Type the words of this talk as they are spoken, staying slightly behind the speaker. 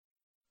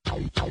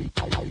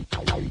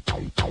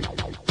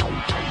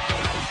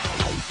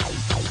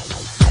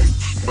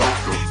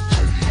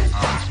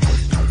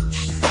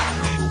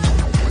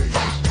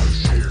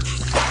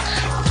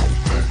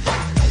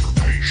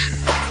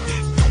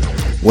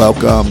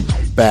Welcome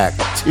back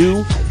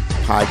to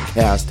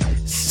podcast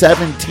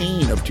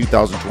 17 of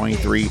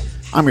 2023.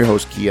 I'm your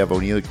host, Kiev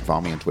O'Neill. You can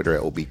follow me on Twitter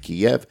at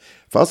OBKiev.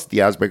 Follow us at The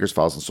Oddsbreakers.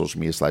 Follow us on social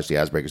media / The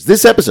Oddsbreakers.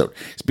 This episode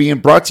is being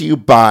brought to you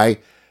by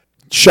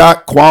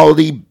Shot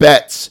Quality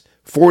Bets.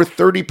 For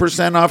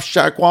 30% off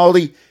Shot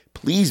Quality,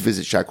 please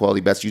visit Shot Quality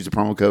Bets. Use the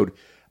promo code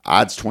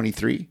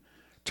ODDS23.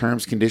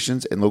 Terms,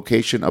 conditions, and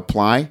location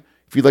apply.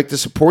 If you'd like to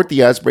support The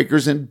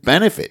Oddsbreakers and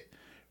benefit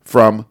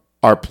from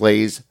our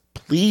plays,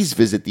 please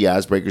visit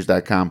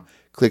theoddsbreakers.com.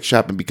 Click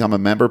shop and become a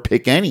member.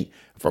 Pick any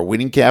of our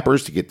winning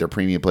cappers to get their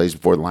premium plays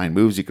before the line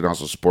moves. You can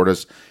also support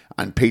us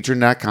on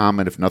patreon.com.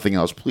 And if nothing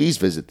else, please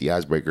visit the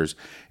Oddsbreakers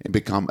and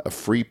become a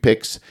free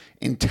picks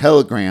and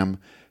Telegram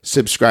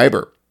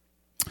subscriber.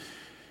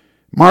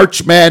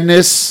 March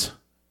Madness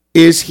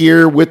is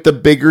here with the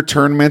bigger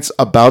tournaments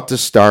about to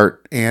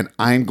start. And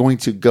I'm going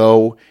to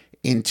go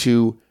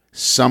into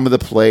some of the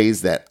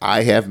plays that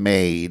I have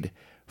made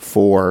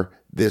for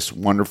this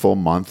wonderful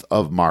month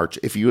of March.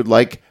 If you would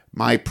like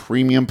my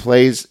premium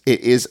plays,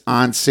 it is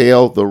on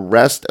sale. The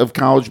rest of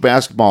college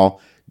basketball,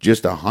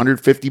 just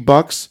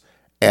 $150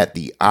 at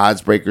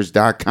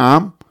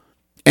theoddsbreakers.com.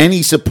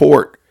 Any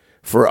support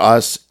for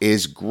us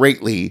is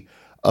greatly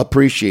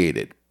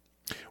appreciated.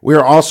 We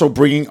are also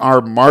bringing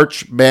our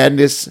March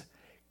Madness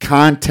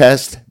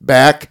contest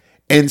back,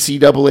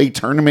 NCAA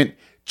Tournament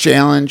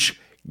Challenge,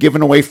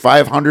 giving away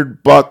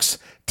 $500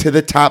 to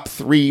the top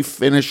 3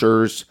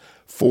 finishers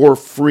for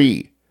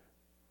free.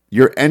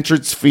 Your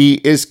entrance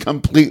fee is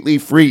completely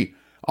free.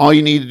 All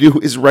you need to do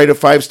is write a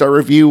 5-star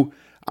review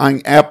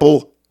on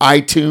Apple,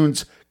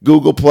 iTunes,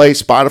 Google Play,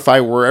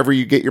 Spotify, wherever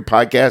you get your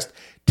podcast.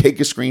 Take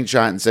a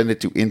screenshot and send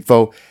it to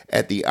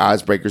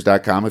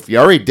info@theoddsbreakers.com. If you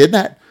already did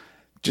that,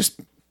 just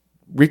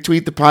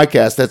retweet the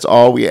podcast. That's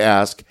all we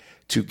ask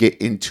to get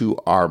into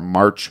our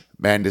March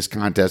Madness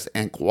contest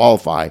and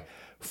qualify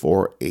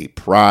for a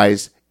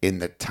prize in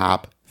the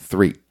top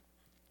 3.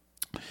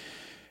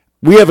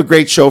 We have a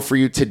great show for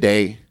you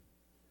today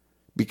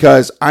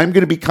because I'm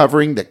going to be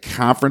covering the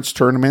conference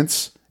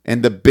tournaments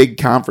and the big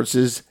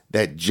conferences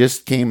that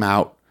just came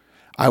out.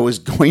 I was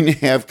going to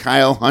have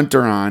Kyle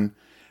Hunter on,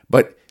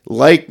 but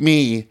like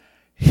me,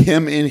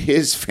 him and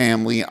his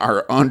family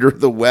are under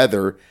the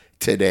weather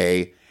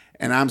today,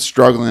 and I'm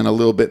struggling a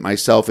little bit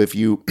myself. If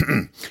you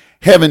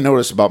haven't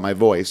noticed about my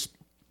voice,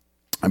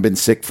 I've been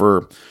sick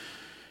for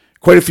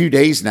quite a few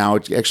days now.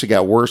 It actually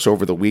got worse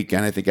over the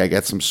weekend. I think I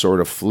got some sort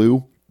of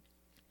flu.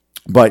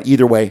 But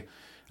either way,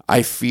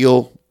 I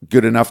feel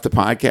good enough to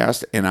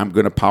podcast, and I'm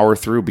going to power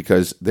through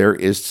because there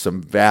is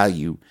some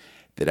value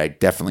that I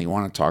definitely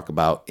want to talk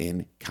about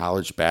in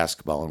college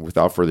basketball. And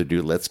without further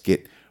ado, let's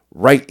get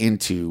right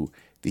into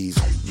these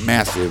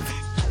massive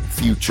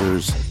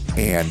futures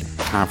and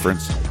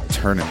conference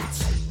tournaments.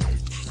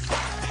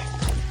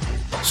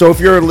 So if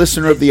you're a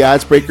listener of the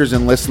Oddsbreakers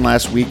and listened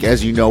last week,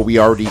 as you know, we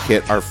already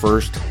hit our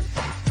first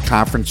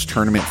conference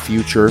tournament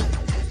future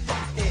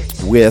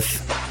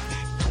with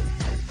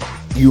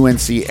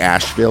UNC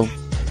Asheville.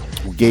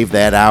 We gave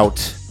that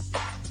out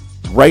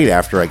right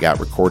after I got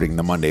recording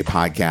the Monday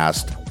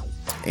podcast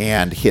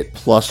and hit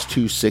plus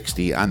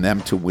 260 on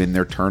them to win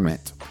their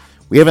tournament.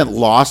 We haven't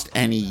lost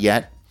any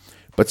yet,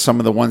 but some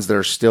of the ones that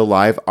are still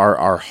live are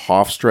our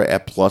Hofstra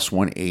at plus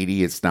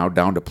 180. It's now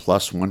down to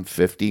plus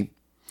 150.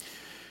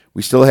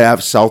 We still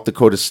have South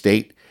Dakota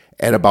State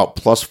at about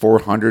plus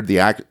 400. The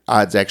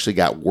odds actually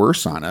got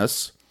worse on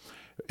us.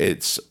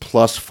 It's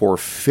plus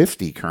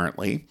 450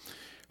 currently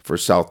for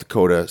South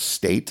Dakota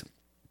State.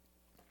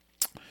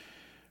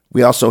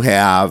 We also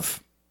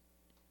have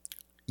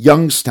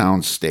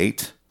Youngstown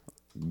State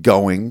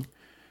going,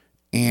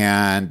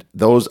 and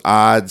those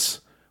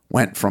odds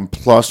went from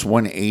plus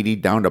 180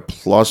 down to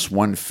plus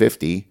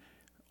 150.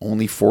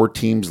 Only 4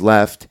 teams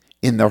left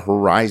in the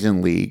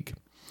Horizon League.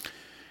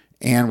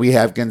 And we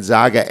have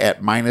Gonzaga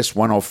at minus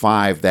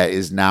 105. That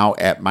is now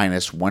at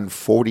minus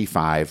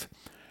 145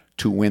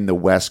 to win the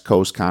West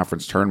Coast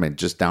Conference Tournament,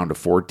 just down to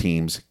 4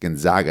 teams: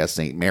 Gonzaga,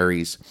 St.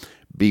 Mary's,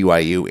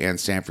 BYU, and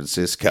San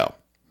Francisco.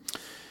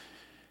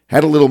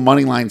 Had a little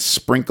money line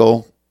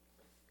sprinkle.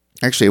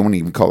 Actually, I wouldn't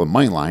even call it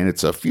money line.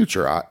 It's a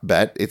future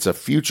bet. It's a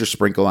future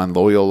sprinkle on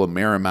Loyola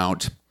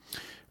Marymount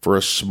for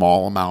a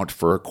small amount,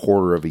 for a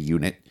quarter of a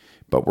unit.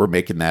 But we're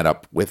making that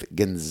up with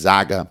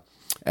Gonzaga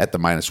at the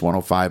minus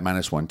 105,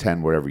 minus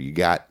 110, whatever you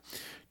got,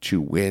 to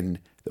win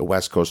the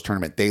West Coast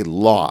Tournament. They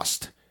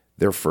lost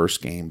their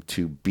first game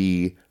to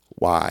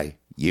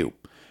BYU.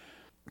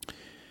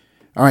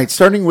 All right,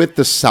 starting with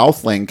the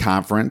Southland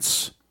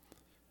Conference,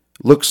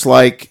 looks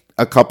like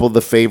a couple of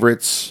the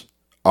favorites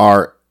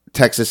are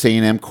Texas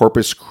A&M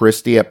Corpus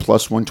Christi at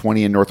plus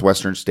 120 and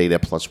Northwestern State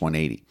at plus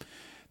 180.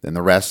 Then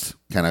the rest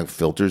kind of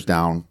filters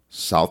down.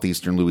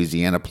 Southeastern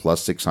Louisiana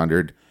plus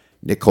 600,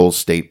 Nicholls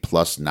State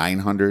plus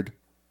 900.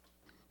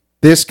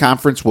 This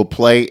conference will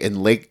play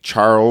in Lake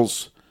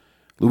Charles,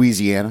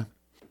 Louisiana.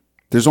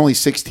 There's only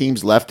 6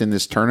 teams left in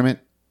this tournament,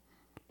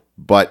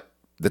 but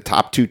the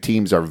top 2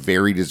 teams are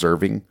very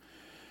deserving.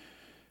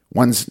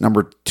 One's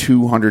number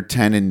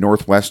 210 in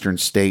Northwestern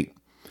State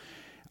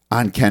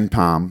on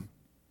KenPom,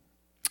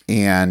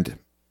 and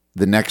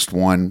the next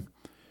one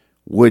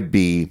would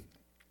be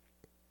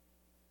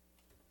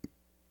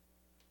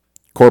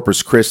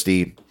Corpus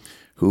Christi,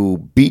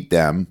 who beat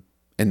them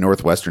in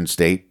Northwestern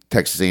State.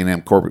 Texas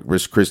A&M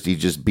Corpus Christi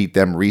just beat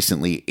them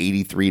recently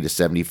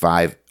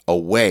 83-75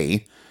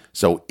 away,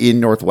 so in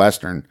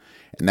Northwestern,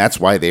 and that's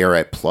why they are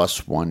at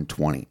plus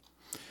 120.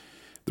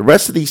 The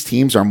rest of these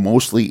teams are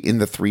mostly in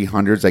the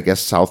 300s. I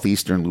guess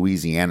Southeastern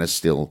Louisiana is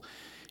still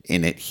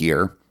in it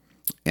here,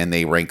 and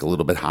they rank a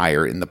little bit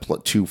higher in the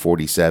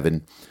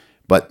 247.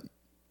 But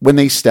when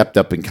they stepped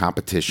up in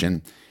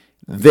competition,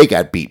 they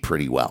got beat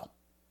pretty well.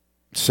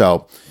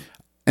 So,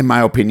 in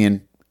my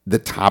opinion, the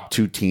top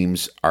 2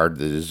 teams are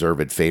the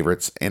deserved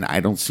favorites, and I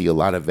don't see a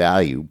lot of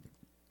value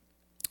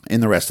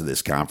in the rest of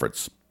this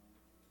conference.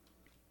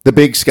 The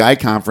Big Sky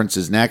Conference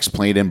is next,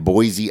 played in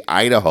Boise,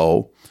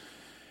 Idaho.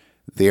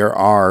 There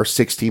are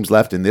 6 teams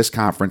left in this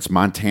conference.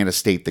 Montana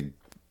State, the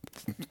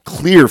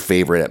clear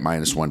favorite at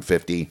minus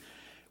 150,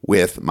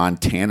 with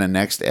Montana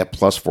next at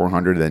plus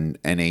 400 and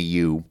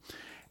NAU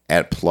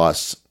at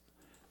plus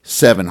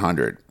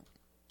 700.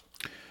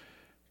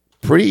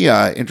 Pretty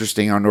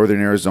interesting on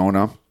Northern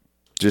Arizona.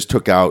 Just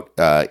took out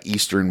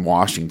Eastern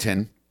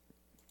Washington.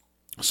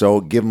 So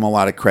give them a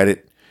lot of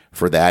credit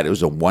for that. It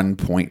was a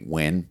 1-point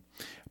win.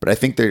 But I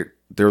think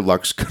their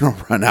luck's going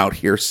to run out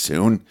here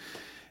soon.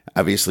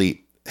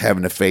 Obviously,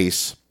 having to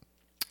face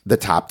the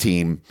top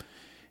team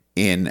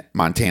in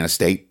Montana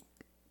State.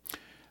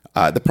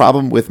 The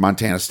problem with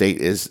Montana State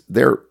is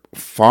they're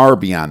far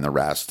beyond the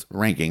rest,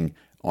 ranking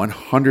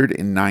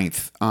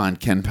 109th on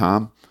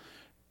KenPom.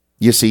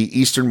 You see,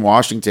 Eastern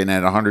Washington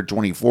at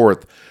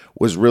 124th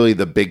was really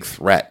the big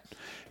threat.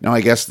 Now,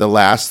 I guess the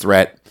last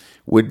threat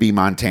would be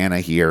Montana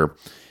here,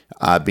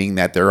 being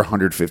that they're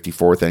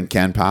 154th in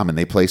KenPom, and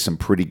they play some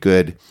pretty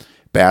good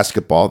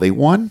basketball. They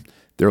won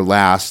their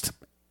last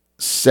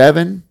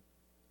 7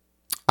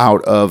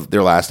 out of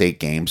their last 8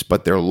 games,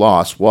 but their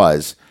loss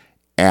was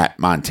at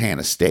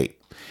Montana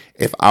State.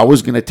 If I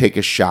was going to take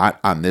a shot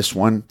on this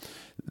one,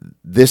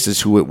 this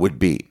is who it would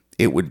be.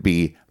 It would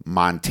be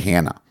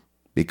Montana,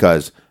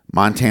 because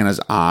Montana's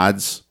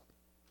odds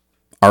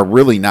are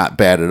really not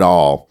bad at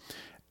all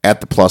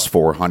at the plus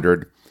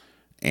 400.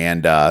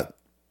 And I'm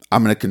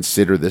going to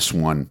consider this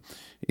one,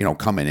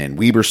 coming in.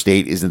 Weber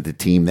State isn't the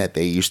team that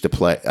they used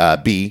to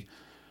be.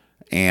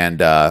 And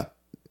the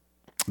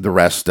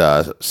rest,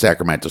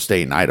 Sacramento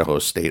State and Idaho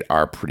State,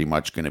 are pretty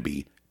much going to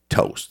be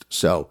toast.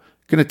 So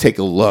going to take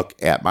a look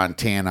at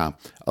Montana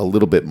a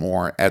little bit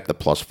more at the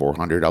plus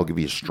 400. I'll give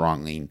you a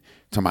strong lean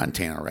to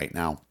Montana right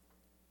now.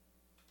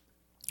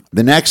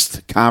 The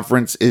next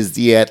conference is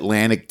the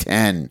Atlantic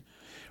 10,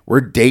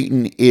 where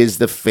Dayton is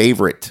the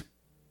favorite.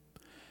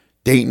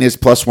 Dayton is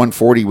plus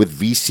 140 with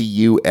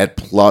VCU at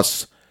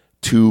plus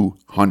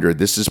 200.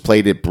 This is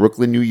played at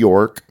Brooklyn, New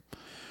York.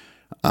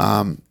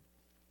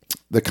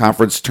 The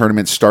conference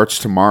tournament starts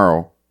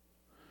tomorrow.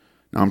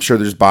 Now, I'm sure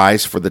there's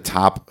buys for the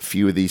top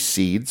few of these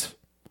seeds.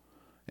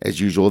 As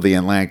usual, the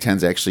Atlantic 10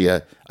 is actually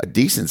a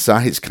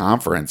decent-sized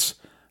conference.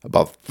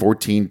 About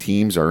 14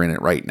 teams are in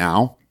it right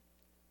now.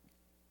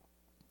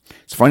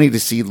 It's funny to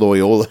see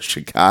Loyola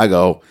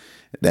Chicago,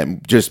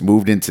 that just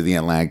moved into the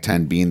Atlantic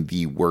 10, being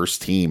the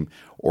worst team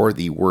or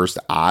the worst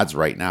odds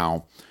right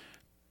now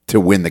to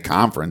win the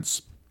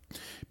conference,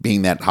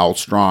 being that how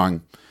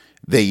strong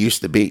they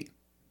used to be.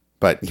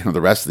 But,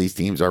 the rest of these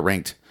teams are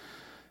ranked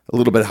a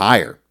little bit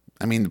higher.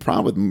 I mean, the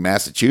problem with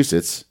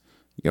Massachusetts,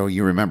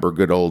 you remember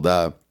good old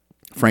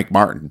Frank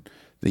Martin,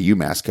 the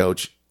UMass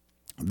coach.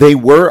 They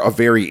were a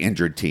very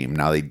injured team.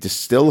 Now, they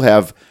still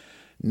have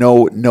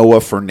no Noah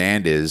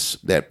Fernandez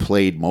that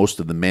played most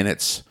of the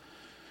minutes.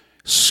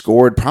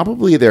 Scored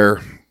probably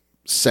their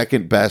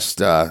second best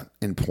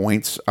in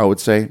points, I would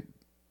say.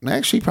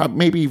 Actually, probably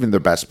maybe even their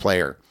best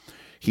player.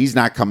 He's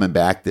not coming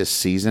back this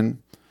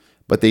season,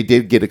 but they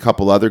did get a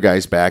couple other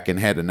guys back and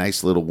had a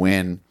nice little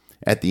win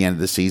at the end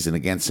of the season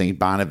against St.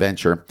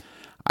 Bonaventure.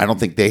 I don't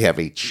think they have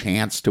a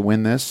chance to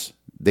win this.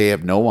 They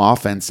have no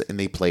offense and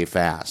they play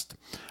fast.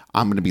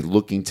 I'm going to be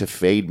looking to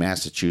fade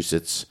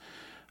Massachusetts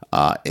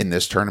in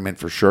this tournament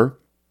for sure.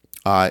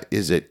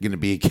 Is it going to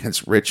be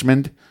against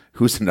Richmond,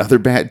 who's another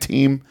bad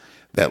team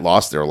that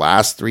lost their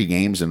last 3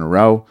 games in a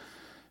row?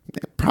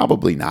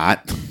 Probably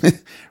not.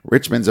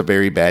 Richmond's a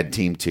very bad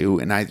team too,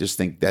 and I just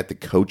think that the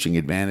coaching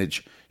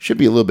advantage should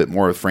be a little bit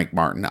more with Frank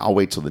Martin. I'll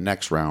wait till the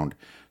next round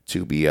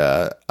to be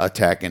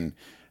attacking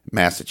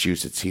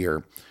Massachusetts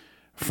here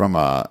from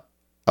a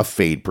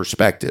fade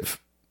perspective.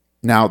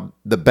 Now,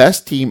 the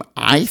best team,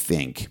 I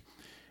think,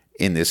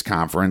 in this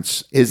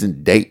conference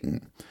isn't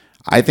Dayton.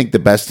 I think the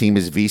best team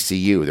is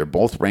VCU. They're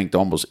both ranked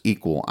almost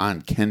equal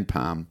on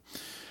KenPom.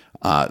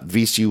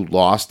 VCU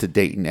lost to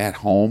Dayton at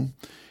home,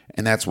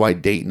 and that's why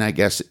Dayton, I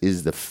guess,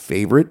 is the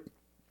favorite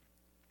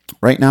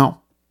right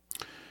now.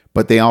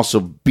 But they also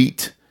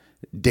beat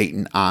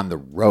Dayton on the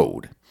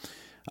road.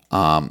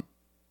 I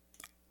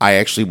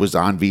actually was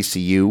on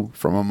VCU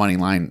from a money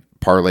line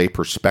parlay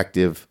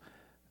perspective,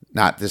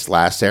 not this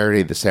last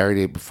Saturday, the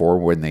Saturday before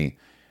when they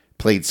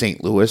played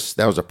St. Louis.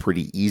 That was a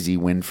pretty easy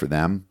win for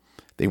them.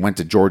 They went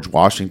to George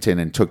Washington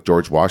and took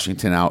George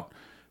Washington out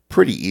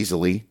pretty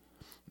easily.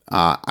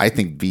 I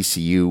think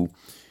VCU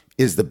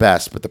is the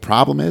best, but the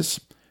problem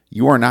is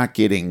you are not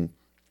getting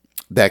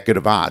that good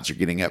of odds. You're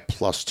getting at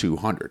plus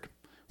 200.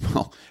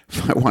 Well,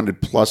 if I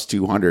wanted plus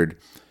 200,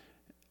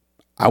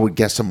 I would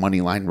guess a money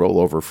line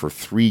rollover for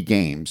 3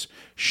 games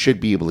should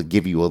be able to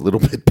give you a little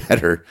bit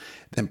better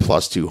than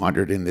plus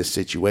 200 in this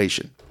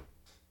situation.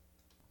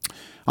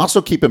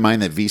 Also keep in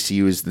mind that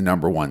VCU is the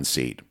number 1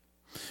 seed.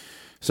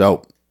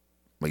 So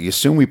you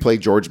assume we play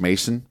George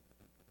Mason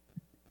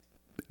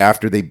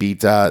after they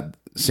beat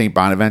St.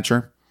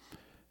 Bonaventure.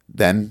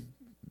 Then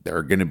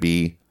they're going to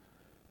be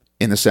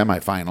in the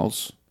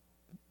semifinals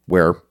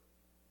where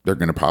they're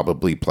going to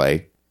probably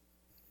play,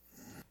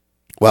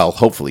 well,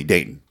 hopefully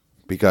Dayton,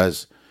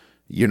 because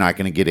you're not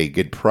going to get a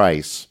good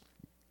price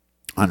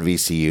on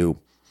VCU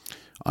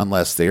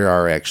unless they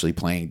are actually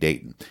playing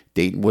Dayton.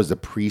 Dayton was the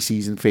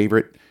preseason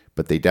favorite,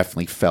 but they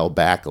definitely fell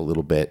back a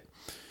little bit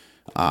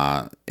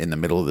in the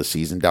middle of the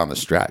season down the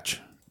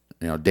stretch.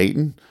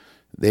 Dayton,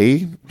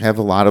 they have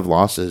a lot of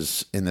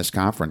losses in this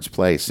conference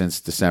play since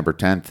December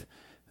 10th.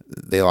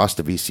 They lost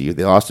to VCU.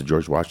 They lost to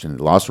George Washington.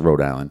 They lost to Rhode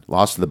Island.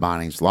 Lost to the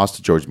Bonnings. Lost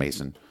to George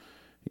Mason.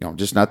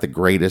 Just not the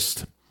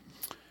greatest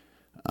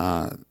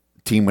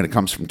team when it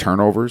comes from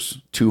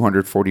turnovers.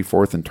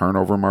 244th in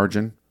turnover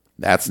margin.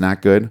 That's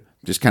not good.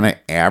 Just kind of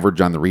average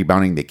on the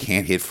rebounding. They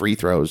can't hit free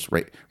throws,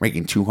 right?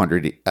 Ranking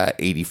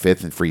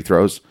 285th in free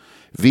throws.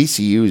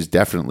 VCU is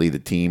definitely the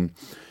team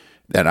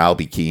that I'll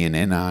be keying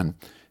in on.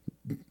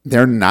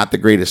 They're not the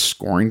greatest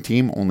scoring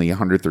team, only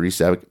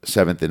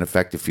 137th in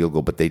effective field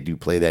goal, but they do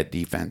play that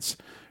defense,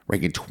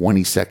 ranking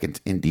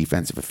 22nd in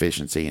defensive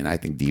efficiency, and I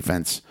think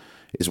defense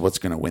is what's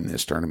going to win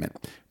this tournament.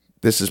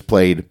 This is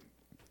played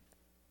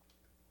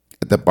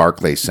at the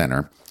Barclays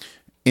Center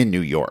in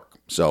New York,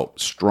 so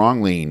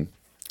strong lean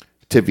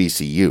to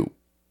VCU.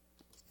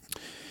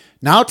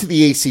 Now to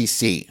the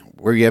ACC,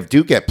 where you have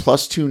Duke at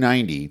plus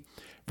 290,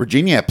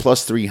 Virginia at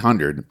plus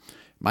 300,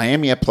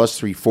 Miami at plus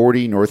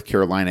 340, North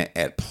Carolina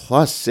at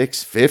plus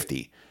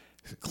 650,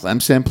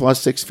 Clemson plus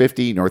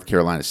 650, North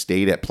Carolina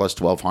State at plus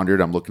 1200.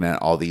 I'm looking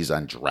at all these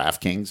on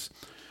DraftKings.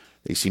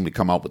 They seem to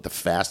come out with the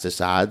fastest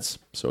odds,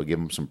 so I give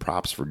them some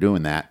props for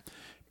doing that.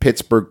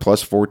 Pittsburgh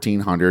plus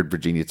 1400,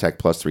 Virginia Tech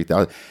plus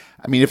 3000.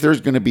 I mean, if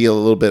there's going to be a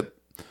little bit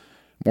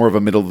more of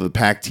a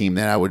middle-of-the-pack team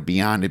that I would be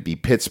on, it'd be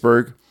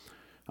Pittsburgh.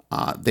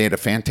 They had a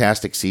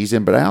fantastic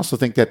season, but I also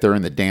think that they're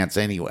in the dance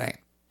anyway.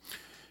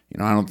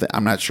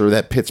 I'm not sure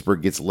that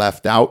Pittsburgh gets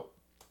left out.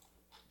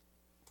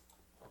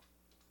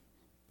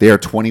 They are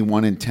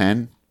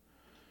 21-10.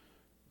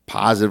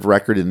 Positive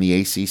record in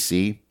the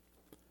ACC.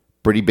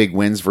 Pretty big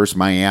wins versus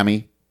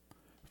Miami,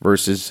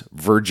 versus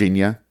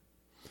Virginia.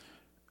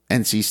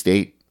 NC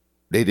State,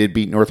 they did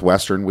beat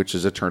Northwestern, which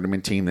is a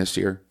tournament team this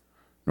year.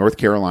 North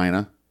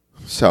Carolina.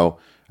 So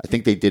I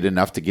think they did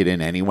enough to get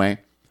in anyway.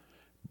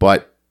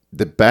 But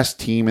the best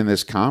team in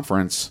this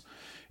conference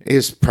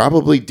is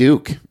probably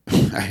Duke.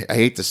 I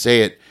hate to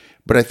say it,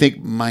 but I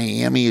think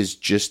Miami is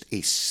just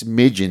a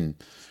smidgen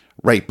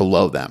right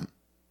below them.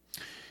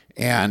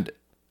 And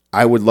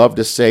I would love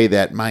to say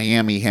that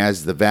Miami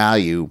has the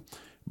value,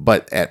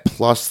 but at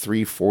plus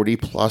 340,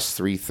 plus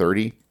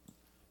 330,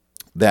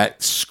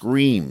 that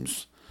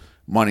screams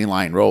money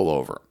line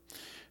rollover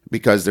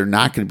because they're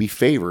not going to be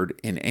favored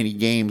in any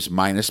games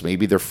minus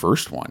maybe their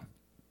first one.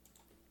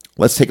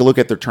 Let's take a look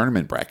at their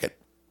tournament bracket.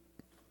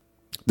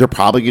 They're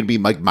probably going to be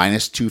like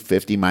minus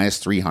 250, minus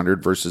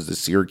 300 versus the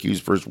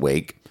Syracuse versus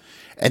Wake.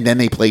 And then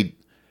they played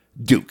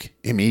Duke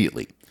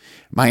immediately.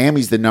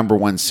 Miami's the number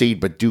 1 seed,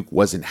 but Duke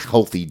wasn't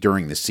healthy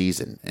during the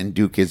season. And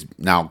Duke has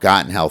now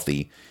gotten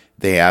healthy.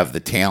 They have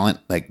the talent,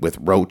 like with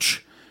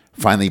Roach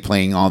finally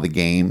playing all the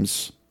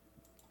games.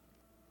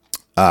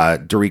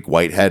 Dariq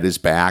Whitehead is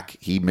back.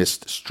 He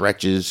missed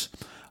stretches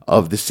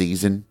of the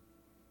season,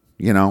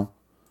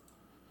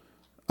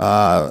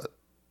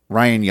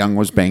 Ryan Young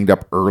was banged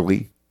up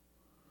early.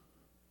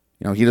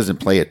 He doesn't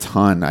play a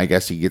ton. I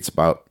guess he gets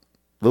about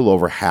a little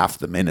over half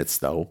the minutes,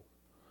 though.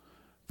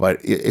 But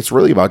it's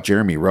really about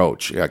Jeremy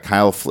Roach.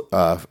 Kyle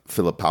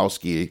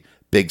Filipowski,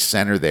 big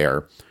center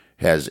there,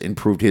 has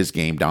improved his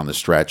game down the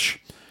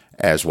stretch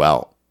as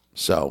well.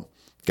 So,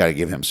 got to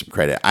give him some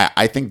credit.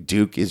 I think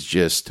Duke is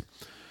just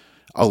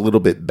a little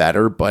bit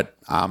better, but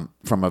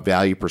from a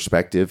value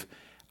perspective,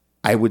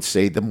 I would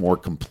say the more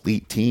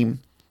complete team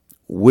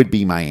would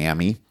be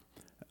Miami.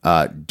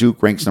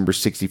 Duke ranks number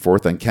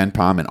 64th on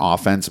KenPom in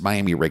offense.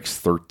 Miami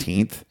ranks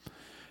 13th.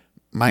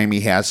 Miami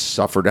has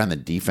suffered on the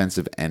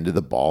defensive end of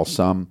the ball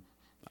some.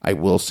 I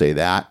will say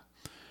that.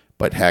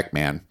 But heck,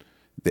 man,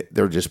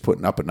 they're just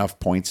putting up enough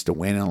points to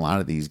win in a lot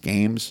of these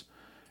games.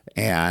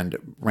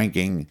 And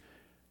ranking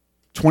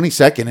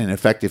 22nd in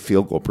effective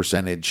field goal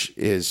percentage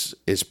is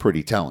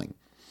pretty telling.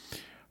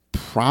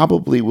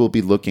 Probably will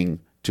be looking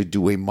to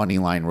do a money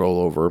line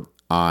rollover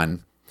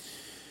on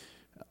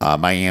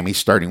Miami,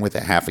 starting with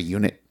a half a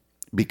unit,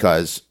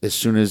 because as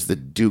soon as the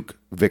Duke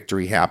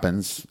victory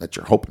happens, that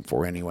you're hoping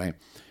for anyway,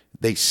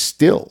 they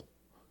still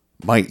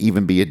might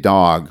even be a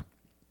dog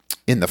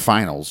in the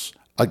finals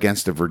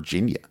against a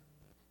Virginia.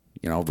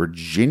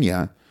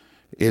 Virginia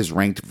is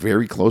ranked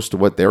very close to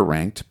what they're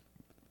ranked.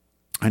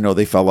 I know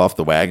they fell off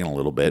the wagon a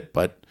little bit,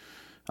 but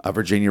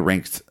Virginia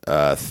ranked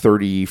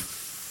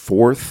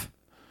 34th,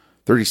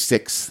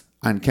 36th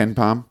on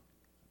KenPom,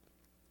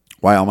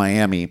 while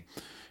Miami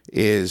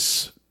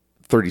is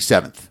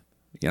 37th.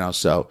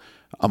 So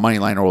a money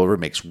line rollover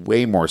makes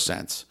way more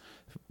sense.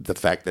 The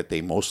fact that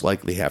they most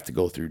likely have to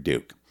go through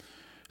Duke.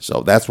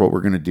 So that's what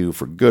we're going to do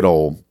for good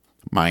old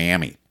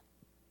Miami.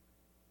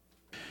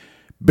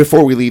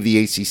 Before we leave the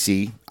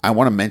ACC, I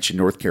want to mention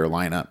North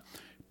Carolina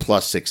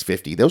plus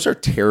 650. Those are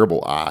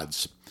terrible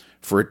odds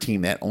for a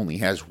team that only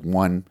has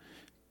one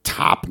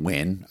top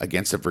win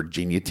against a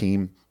Virginia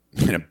team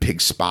in a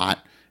big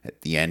spot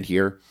at the end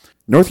here.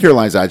 North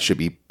Carolina's odds should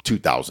be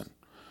 2,000.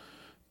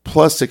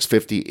 Plus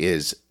 650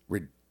 is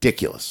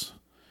ridiculous.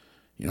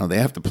 They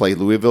have to play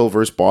Louisville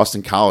versus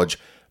Boston College.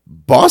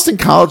 Boston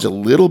College, a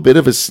little bit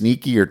of a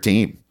sneakier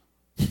team.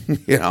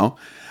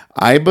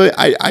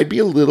 I'd be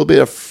a little bit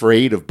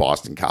afraid of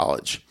Boston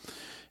College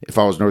if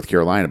I was North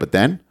Carolina. But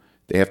then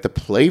they have to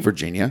play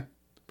Virginia.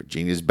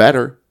 Virginia's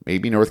better.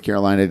 Maybe North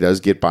Carolina does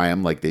get by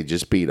them like they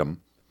just beat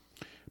them.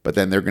 But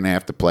then they're going to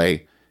have to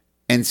play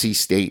NC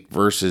State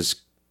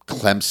versus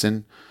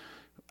Clemson.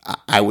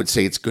 I would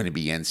say it's going to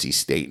be NC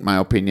State, in my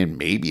opinion.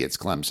 Maybe it's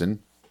Clemson.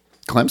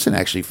 Clemson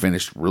actually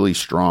finished really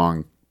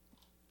strong.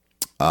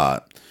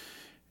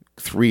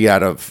 3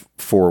 out of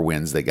 4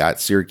 wins they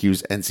got.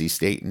 Syracuse, NC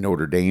State, and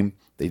Notre Dame.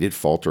 They did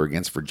falter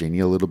against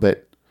Virginia a little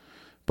bit.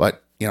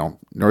 But,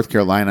 North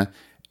Carolina,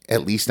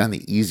 at least on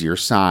the easier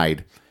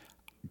side,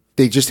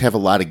 they just have a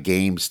lot of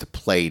games to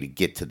play to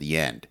get to the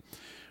end.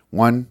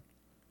 1,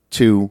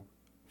 2,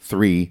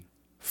 3,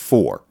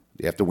 4.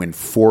 You have to win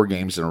 4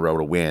 games in a row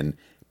to win.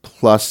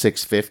 Plus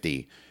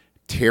 650.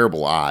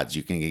 Terrible odds.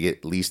 You can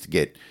at least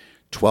get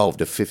 12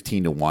 to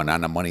 15 to 1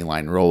 on a money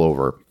line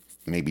rollover.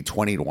 Maybe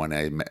 20 to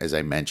 1, as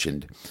I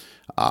mentioned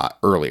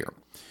earlier.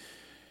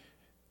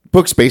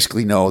 Books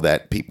basically know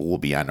that people will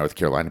be on North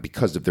Carolina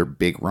because of their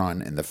big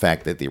run and the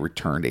fact that they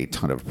returned a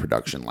ton of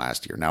production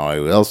last year. Now, I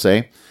will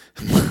say,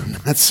 I'm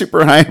not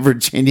super high in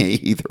Virginia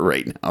either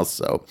right now.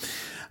 So,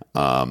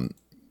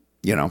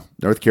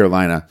 North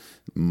Carolina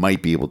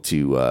might be able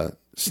to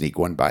sneak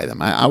one by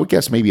them. I would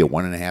guess maybe a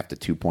 1.5 to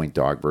 2 point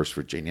dog versus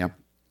Virginia.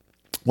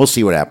 We'll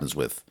see what happens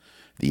with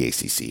the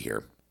ACC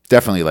here.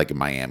 Definitely like in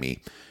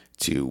Miami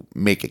to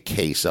make a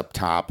case up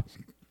top.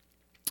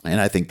 And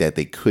I think that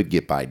they could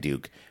get by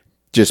Duke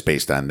just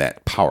based on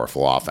that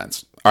powerful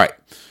offense. All right,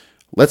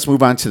 let's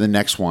move on to the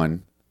next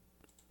one.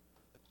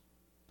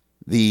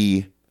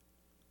 The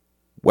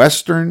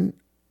Western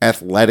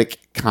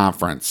Athletic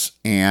Conference.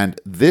 And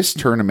this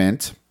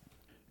tournament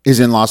is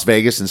in Las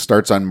Vegas and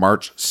starts on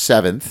March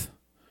 7th.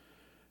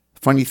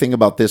 Funny thing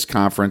about this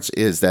conference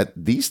is that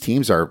these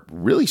teams are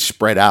really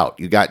spread out.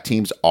 You got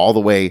teams all the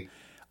way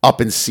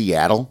up in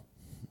Seattle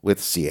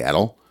with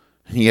Seattle.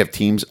 And you have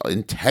teams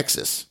in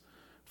Texas,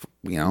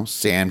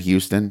 Sam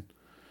Houston.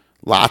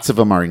 Lots of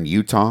them are in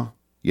Utah.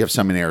 You have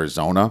some in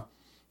Arizona.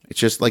 It's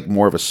just like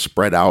more of a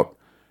spread out,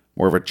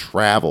 more of a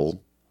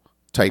travel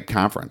type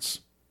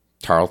conference.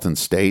 Tarleton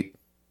State,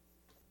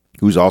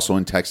 who's also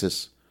in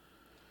Texas.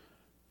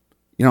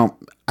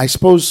 I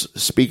suppose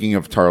speaking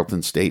of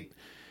Tarleton State,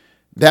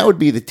 that would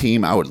be the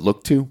team I would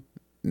look to.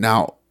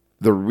 Now,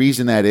 the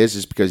reason that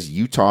is because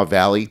Utah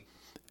Valley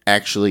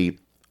actually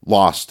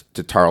lost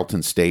to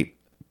Tarleton State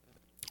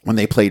when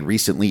they played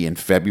recently in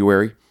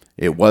February.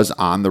 It was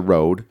on the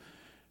road,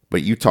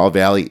 but Utah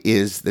Valley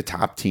is the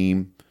top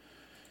team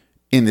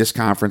in this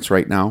conference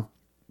right now.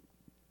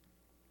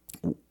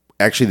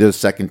 Actually, the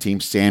second team,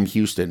 Sam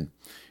Houston,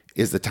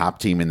 is the top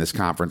team in this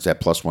conference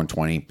at plus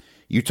 120.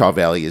 Utah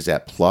Valley is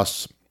at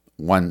plus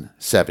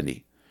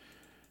 170.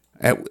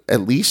 At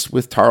least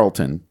with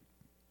Tarleton,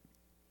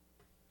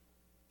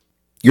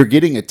 you're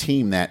getting a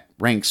team that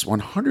ranks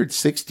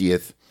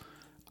 160th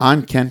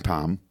on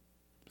KenPom,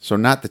 so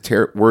not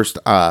the worst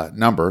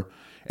number,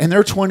 and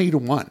they're 20 to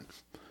 1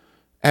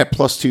 at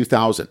plus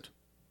 2,000.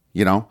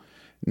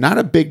 Not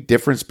a big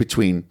difference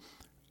between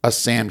a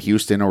Sam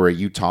Houston or a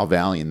Utah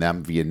Valley and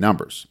them via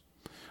numbers.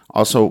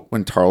 Also,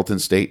 when Tarleton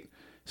State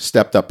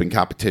stepped up in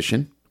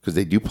competition, because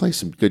they do play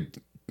some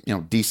good,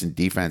 decent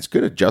defense,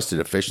 good adjusted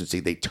efficiency.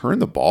 They turn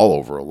the ball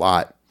over a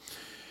lot.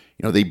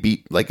 They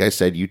beat, like I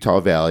said, Utah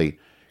Valley,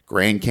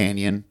 Grand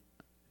Canyon,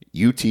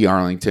 UT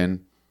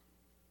Arlington.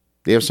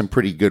 They have some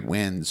pretty good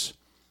wins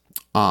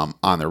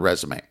on their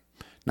resume.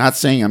 Not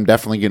saying I'm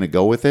definitely going to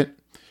go with it.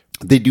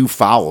 They do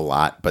foul a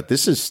lot, but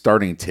this is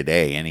starting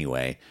today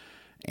anyway.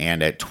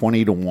 And at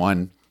 20 to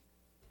 1,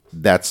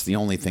 that's the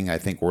only thing I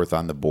think worth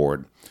on the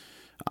board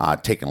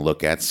taking a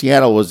look at.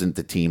 Seattle wasn't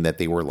the team that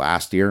they were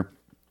last year.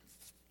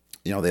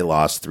 They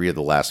lost 3 of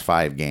the last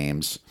 5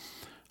 games.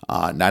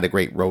 Not a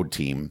great road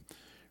team,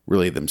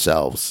 really,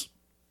 themselves.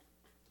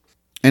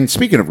 And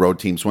speaking of road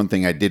teams, one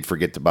thing I did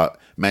forget to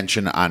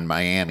mention on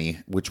Miami,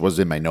 which was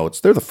in my notes,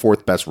 they're the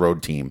fourth best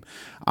road team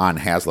on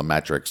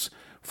Haslametrics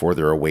for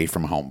their away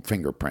from home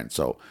fingerprint.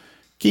 So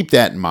keep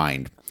that in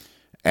mind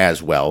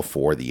as well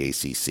for the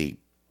ACC.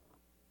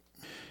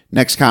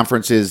 Next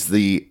conference is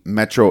the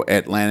Metro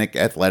Atlantic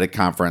Athletic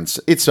Conference.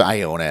 It's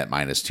Iona at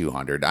minus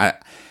 200.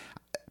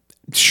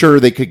 Sure,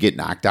 they could get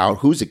knocked out.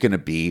 Who's it going to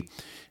be?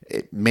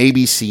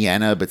 Maybe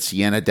Siena, but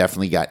Siena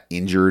definitely got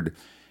injured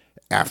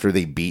after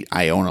they beat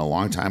Iona a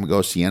long time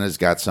ago. Siena's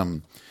got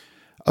some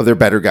of their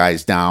better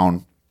guys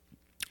down,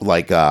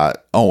 like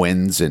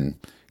Owens and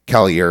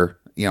Collier.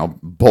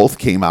 Both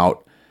came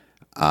out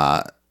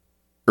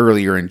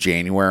earlier in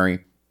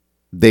January.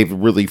 They've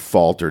really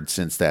faltered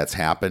since that's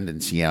happened,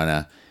 and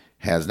Siena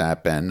has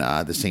not been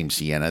the same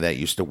Siena that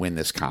used to win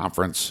this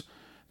conference.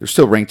 They're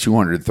still ranked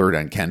 203rd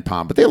on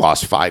KenPom, but they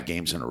lost 5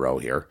 games in a row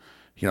here.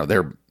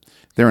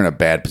 They're in a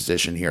bad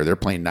position here. They're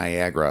playing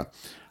Niagara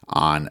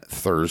on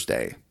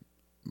Thursday.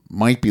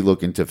 Might be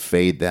looking to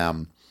fade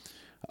them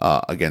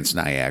against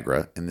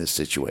Niagara in this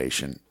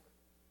situation.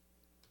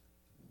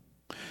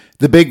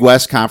 The Big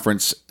West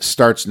Conference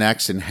starts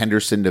next in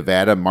Henderson,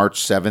 Nevada,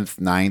 March 7th,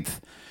 9th,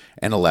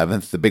 and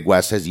 11th. The Big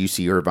West has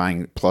UC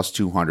Irvine plus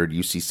 200,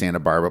 UC Santa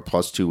Barbara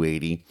plus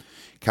 280,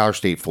 Cal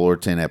State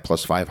Fullerton at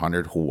plus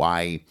 500,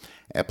 Hawaii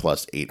at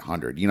plus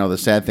 800. The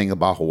sad thing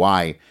about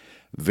Hawaii,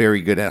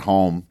 very good at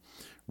home,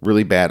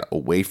 really bad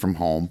away from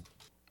home.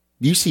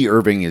 UC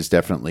Irving is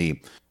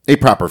definitely a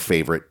proper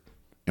favorite,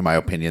 in my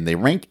opinion. They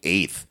rank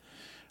 8th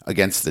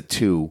against the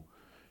 2,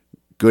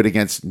 good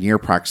against near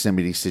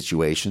proximity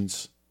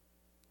situations.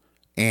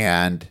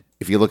 And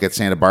if you look at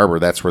Santa Barbara,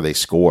 that's where they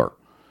score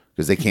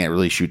because they can't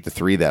really shoot the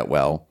 3 that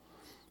well.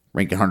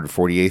 Ranked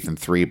 148th in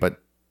 3, but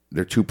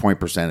their 2-point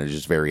percentage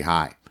is very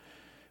high.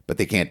 But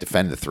they can't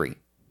defend the 3.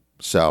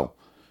 So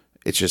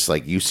it's just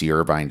like UC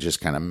Irvine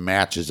just kind of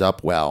matches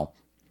up well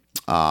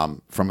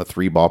from a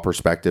 3-ball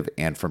perspective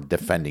and from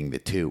defending the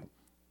 2.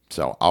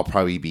 So I'll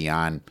probably be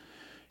on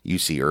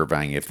UC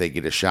Irvine if they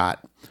get a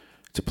shot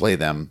to play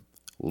them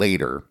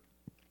later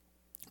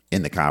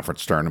in the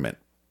conference tournament.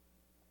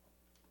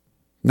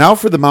 Now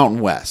for the Mountain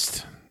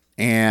West.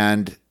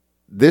 And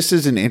this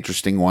is an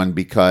interesting one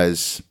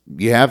because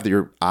you have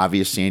your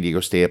obvious San Diego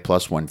State at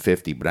plus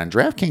 150, but on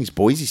DraftKings,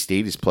 Boise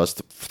State is plus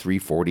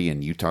 340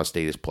 and Utah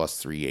State is plus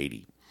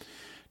 380.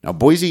 Now,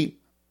 Boise,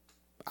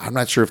 I'm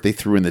not sure if they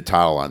threw in the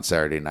towel on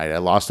Saturday night. I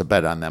lost a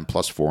bet on them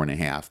plus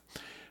 4.5.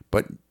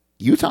 But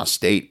Utah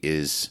State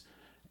is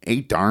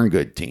a darn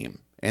good team,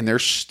 and they're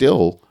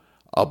still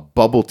a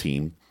bubble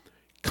team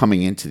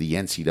coming into the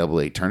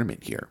NCAA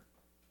tournament here.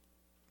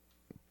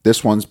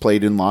 This one's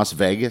played in Las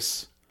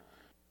Vegas.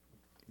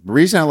 The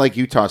reason I like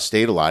Utah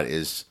State a lot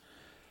is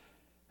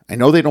I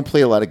know they don't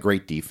play a lot of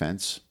great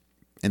defense,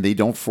 and they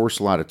don't force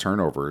a lot of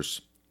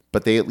turnovers,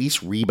 but they at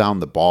least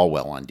rebound the ball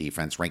well on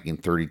defense, ranking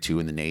 32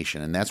 in the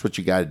nation, and that's what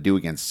you got to do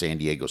against San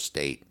Diego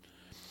State.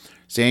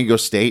 San Diego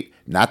State,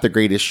 not the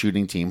greatest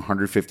shooting team,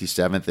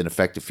 157th in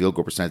effective field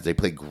goal percentage. They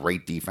play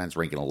great defense,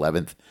 ranking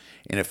 11th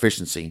in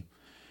efficiency.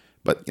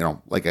 But,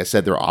 like I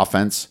said, their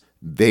offense,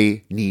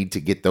 they need to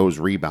get those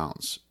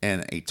rebounds.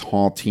 And a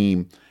tall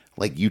team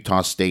like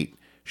Utah State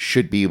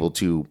should be able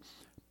to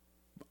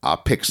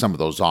pick some of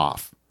those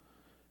off.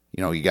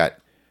 You got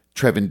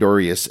Trevin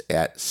Dorius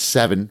at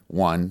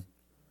 7'1".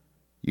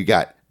 You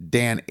got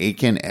Dan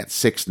Aiken at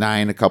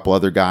 6'9", a couple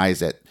other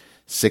guys at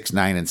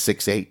 6'9" and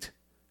 6'8".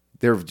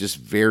 They're just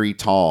very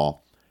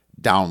tall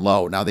down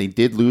low. Now, they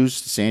did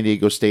lose to San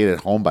Diego State at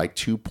home by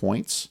 2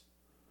 points.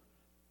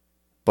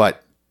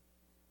 But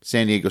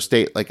San Diego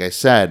State, like I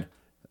said,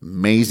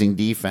 amazing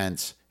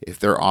defense. If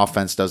their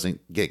offense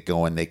doesn't get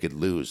going, they could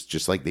lose,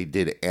 just like they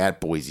did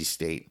at Boise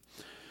State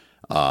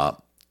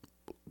about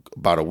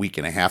a week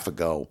and a half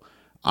ago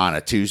on a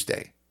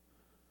Tuesday.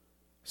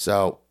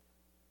 So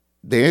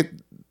they're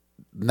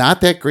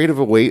not that great of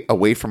a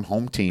away from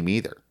home team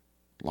either.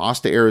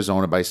 Lost to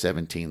Arizona by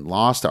 17,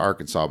 lost to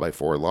Arkansas by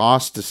 4,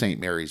 lost to St.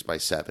 Mary's by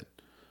 7.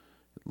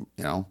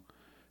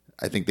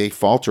 I think they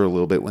falter a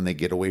little bit when they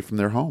get away from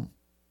their home.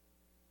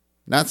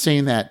 Not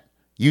saying that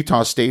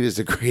Utah State is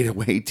a great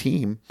away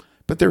team,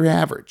 but they're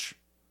average.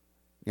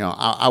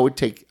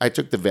 I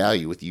took the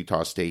value with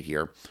Utah State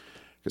here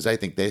because I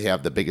think they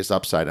have the biggest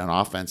upside on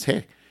offense.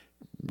 Hey,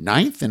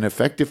 9th in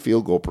effective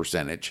field goal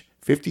percentage,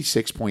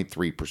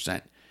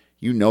 56.3%.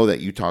 You know that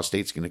Utah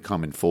State's going to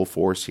come in full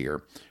force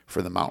here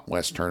for the Mountain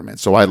West tournament.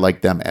 So I like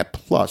them at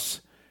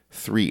plus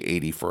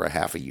 380 for a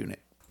half a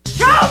unit.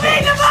 Show me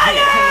the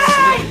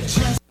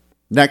money!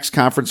 Next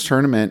conference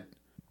tournament,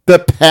 the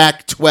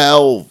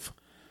Pac-12.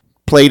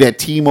 Played at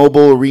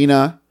T-Mobile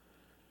Arena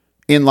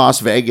in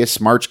Las Vegas.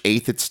 March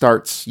 8th it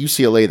starts.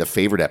 UCLA the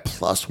favorite at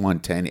plus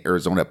 110.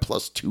 Arizona at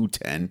plus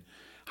 210.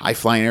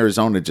 High-flying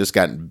Arizona just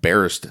got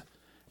embarrassed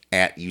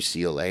at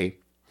UCLA.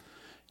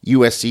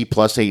 USC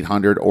plus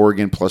 800,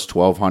 Oregon plus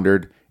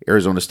 1,200,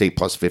 Arizona State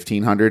plus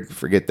 1,500.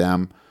 Forget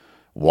them.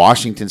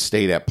 Washington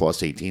State at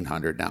plus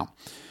 1,800 now.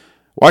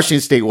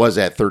 Washington State was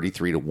at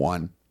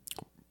 33-1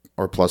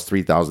 or plus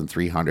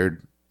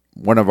 3,300.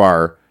 One of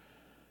our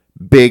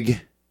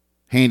big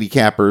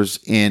handicappers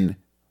in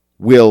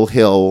Will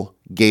Hill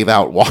gave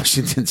out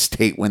Washington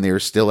State when they were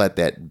still at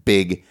that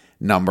big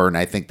number, and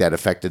I think that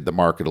affected the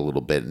market a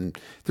little bit. And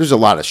there's a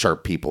lot of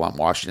sharp people on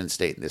Washington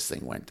State, and this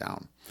thing went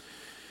down.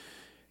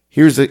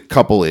 Here's a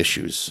couple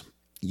issues.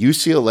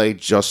 UCLA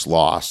just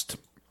lost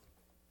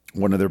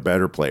one of their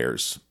better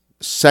players,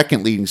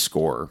 second leading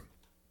scorer,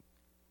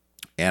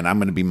 and I'm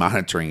going to be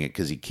monitoring it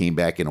because he came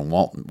back in a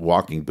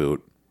walking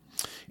boot,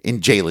 in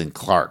Jalen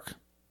Clark.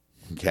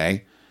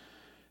 Okay?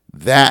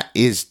 That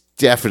is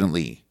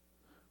definitely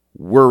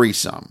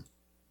worrisome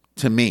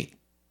to me.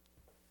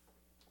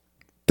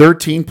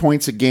 13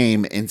 points a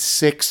game and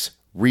 6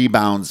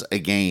 rebounds a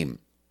game.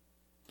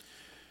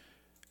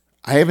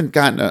 I haven't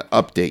gotten an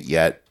update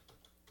yet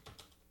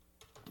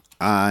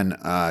on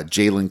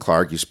Jalen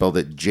Clark. You spelled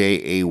it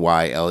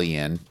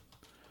Jaylen.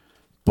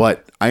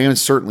 But I am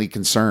certainly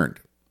concerned.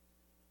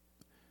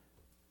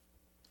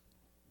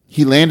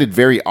 He landed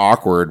very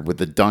awkward with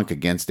the dunk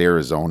against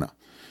Arizona.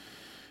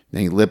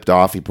 Then he lipped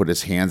off. He put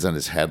his hands on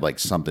his head like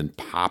something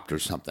popped or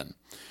something.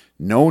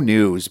 No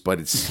news, but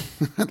it's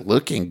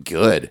looking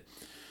good.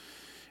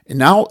 And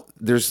now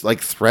there's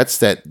like threats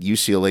that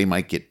UCLA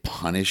might get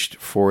punished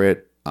for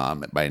it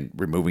by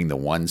removing the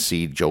 1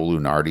 seed. Joe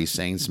Lunardi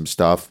saying some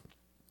stuff.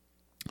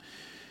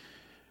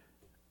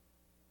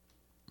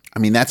 I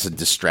mean, that's a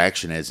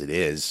distraction as it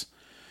is.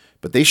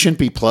 But they shouldn't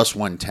be plus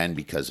 110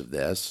 because of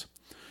this.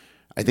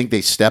 I think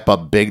they step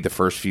up big the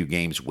first few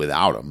games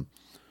without him.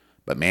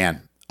 But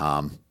man,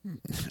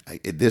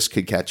 this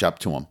could catch up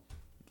to him.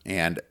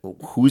 And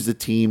who's the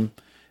team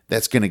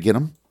that's going to get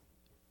him?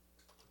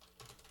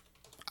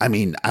 I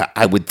mean,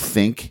 I would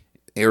think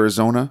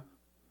Arizona,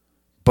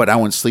 but I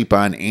wouldn't sleep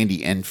on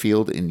Andy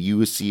Enfield in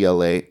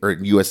UCLA or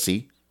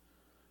USC,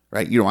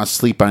 right? You don't want to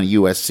sleep on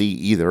USC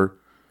either.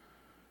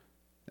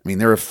 I mean,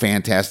 they're a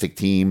fantastic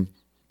team,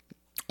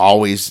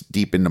 always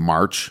deep into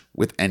March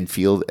with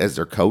Enfield as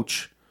their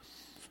coach.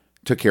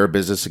 Took care of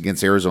business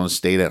against Arizona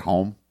State at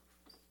home,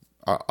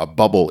 a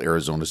bubble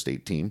Arizona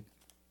State team.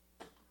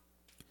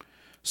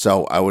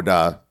 So I would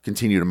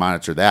continue to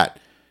monitor that.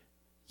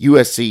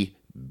 USC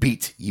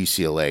beat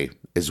UCLA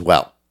as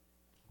well.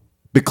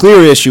 The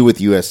clear issue with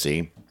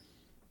USC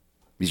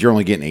is you're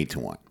only getting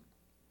 8-1.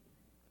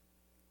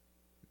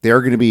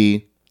 They're going to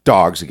be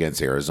dogs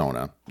against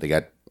Arizona.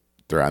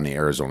 They're on the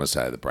Arizona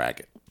side of the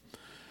bracket.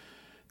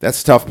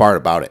 That's the tough part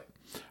about it.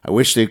 I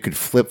wish they could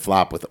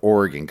flip-flop with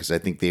Oregon because I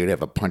think they would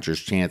have a puncher's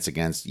chance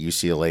against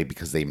UCLA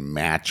because they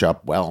match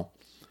up well.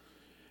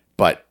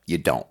 But you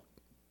don't.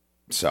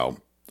 So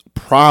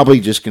probably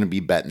just going to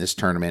be betting this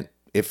tournament,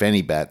 if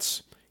any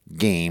bets,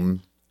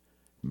 game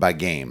by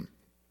game.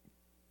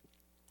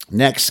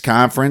 Next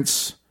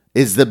conference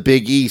is the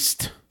Big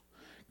East.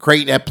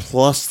 Creighton at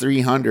plus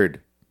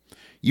 300.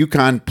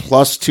 UConn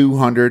plus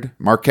 200.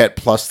 Marquette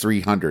plus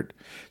 300.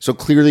 So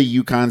clearly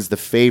UConn's the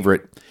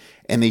favorite.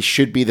 And they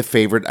should be the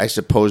favorite, I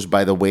suppose,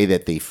 by the way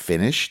that they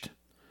finished.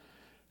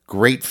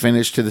 Great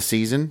finish to the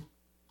season.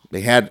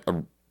 They had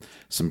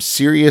some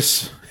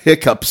serious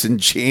hiccups in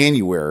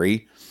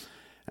January.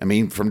 I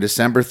mean, from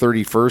December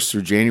 31st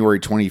through January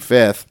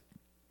 25th,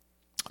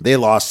 they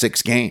lost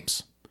 6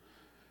 games.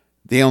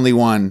 They only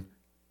won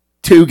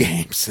 2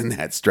 games in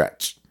that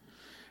stretch.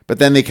 But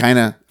then they kind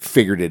of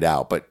figured it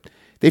out. But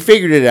they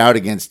figured it out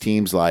against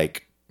teams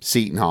like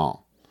Seton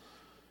Hall,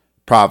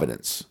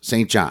 Providence,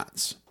 St.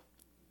 John's.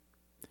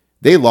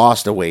 They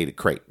lost away to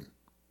Creighton.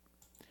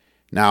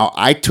 Now,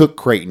 I took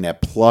Creighton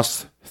at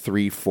plus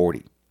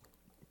 340.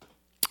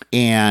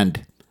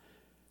 And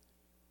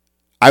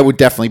I would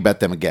definitely bet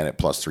them again at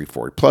plus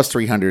 340. Plus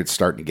 300 is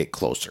starting to get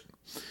closer.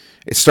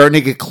 It's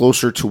starting to get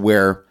closer to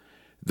where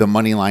the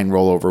money line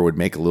rollover would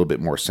make a little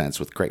bit more sense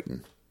with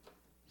Creighton.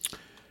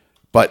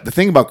 But the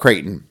thing about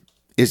Creighton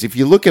is if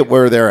you look at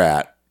where they're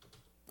at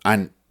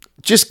on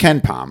just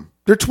KenPom,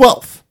 they're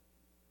 12th.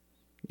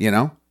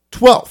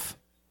 12th.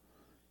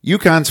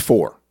 UConn's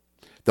 4.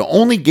 The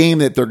only game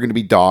that they're going to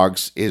be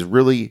dogs is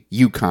really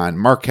UConn.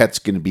 Marquette's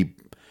going to be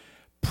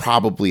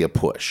probably a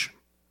push.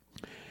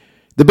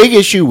 The big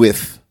issue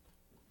with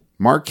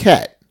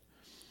Marquette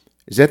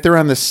is that they're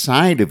on the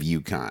side of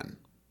UConn.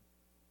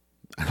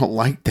 I don't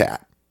like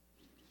that.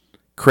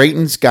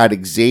 Creighton's got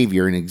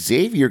Xavier, and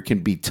Xavier can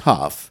be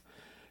tough.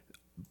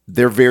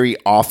 They're very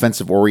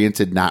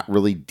offensive-oriented, not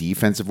really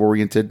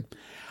defensive-oriented.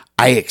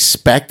 I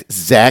expect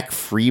Zach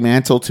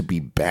Fremantle to be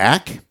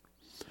back.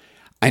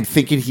 I'm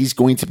thinking he's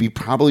going to be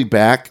probably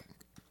back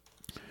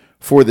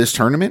for this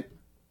tournament.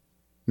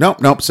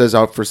 Nope, says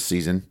out for the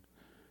season.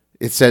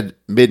 It said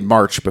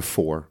mid-March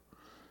before,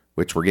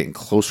 which we're getting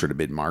closer to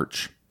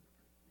mid-March.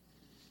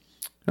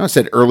 No, it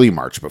said early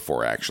March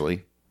before,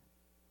 actually.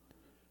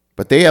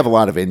 But they have a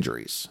lot of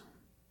injuries.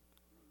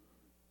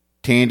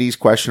 Tandy's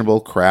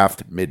questionable,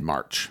 Kraft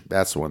mid-March.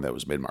 That's the one that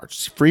was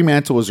mid-March.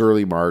 Fremantle was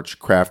early March,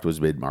 Kraft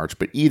was mid-March.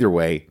 But either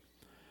way,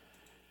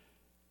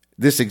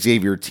 this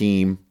Xavier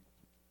team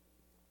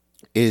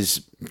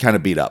is kind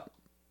of beat up.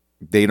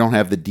 They don't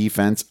have the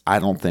defense, I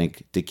don't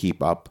think, to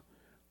keep up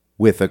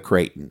with a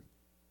Creighton.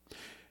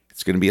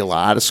 It's going to be a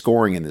lot of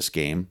scoring in this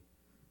game.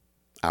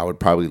 I would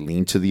probably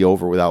lean to the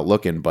over without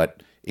looking,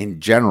 but in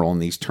general, in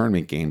these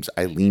tournament games,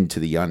 I lean to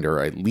the under,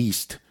 at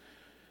least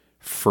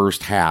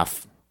first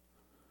half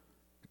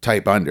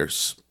type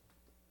unders.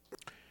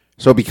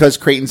 So because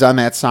Creighton's on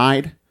that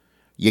side,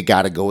 you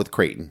got to go with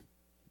Creighton.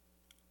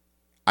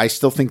 I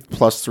still think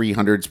plus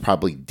 300 is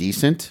probably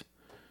decent.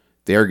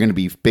 They're going to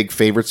be big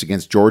favorites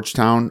against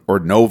Georgetown or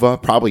Nova,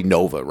 probably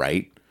Nova,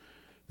 right?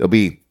 They'll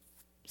be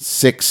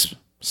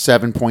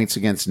 6-7 points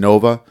against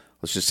Nova.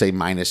 Let's just say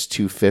minus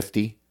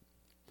 250.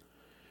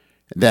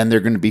 Then they're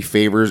going to be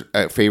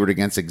favored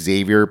against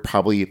Xavier,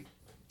 probably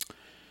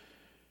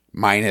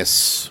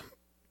minus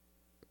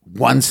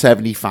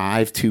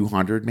 175,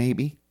 200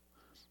 maybe.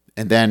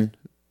 And then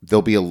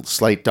there'll be a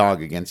slight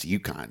dog against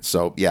UConn.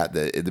 So, yeah,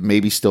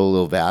 maybe still a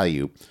little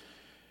value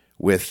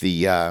with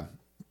the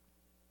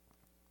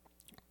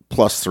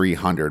plus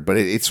 300. But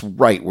it's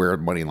right where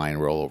money line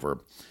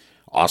rollover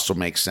also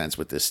makes sense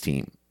with this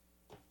team.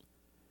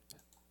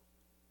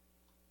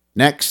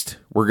 Next,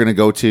 we're going to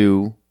go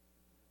to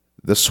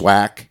the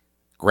SWAC.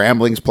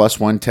 Grambling's plus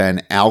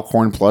 110.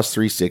 Alcorn plus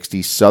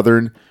 360.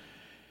 Southern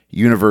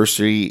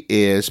University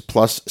is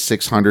plus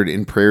 600.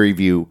 In Prairie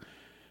View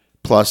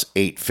plus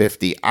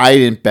 850. I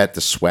didn't bet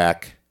the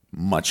SWAC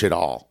much at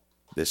all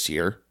this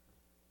year.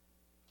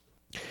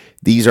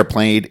 These are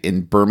played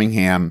in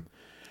Birmingham,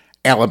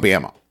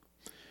 Alabama.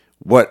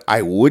 What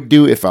I would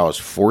do if I was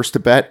forced to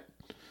bet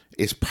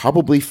is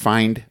probably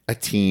find a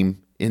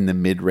team in the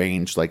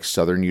mid-range like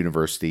Southern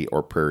University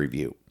or Prairie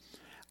View.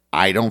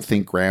 I don't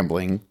think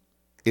Grambling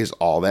is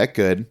all that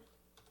good.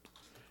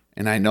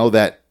 And I know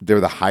that they're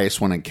the highest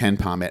one in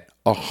KenPom at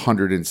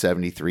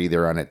 173.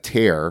 They're on a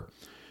tear,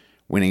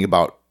 winning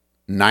about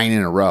 9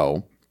 in a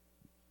row.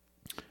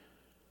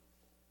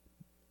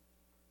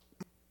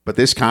 But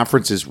this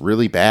conference is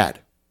really bad.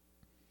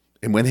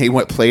 And when they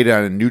played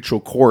on a neutral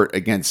court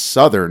against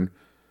Southern,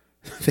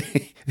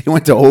 they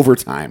went to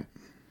overtime.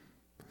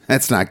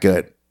 That's not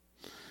good.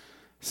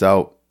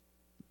 So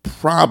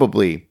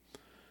probably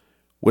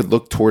would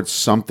look towards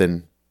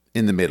something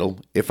in the middle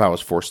if I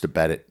was forced to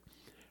bet it.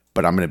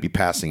 But I'm going to be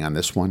passing on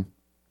this one.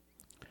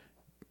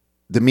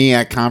 The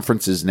MEAC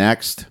Conference is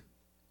next.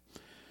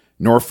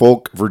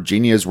 Norfolk,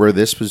 Virginia is where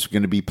this was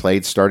going to be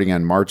played starting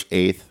on March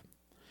 8th.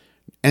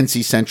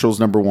 NC Central's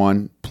number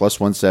 1, plus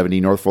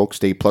 170. Norfolk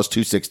State, plus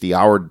 260.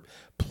 Howard,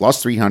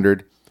 plus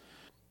 300.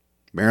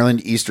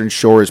 Maryland Eastern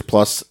Shore is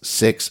plus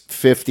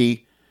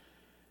 650.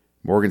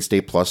 Morgan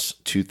State, plus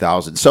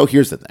 2,000. So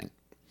here's the thing.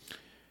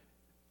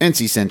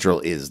 NC Central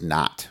is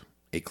not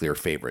a clear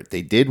favorite.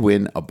 They did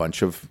win a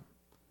bunch of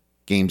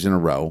games in a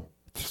row,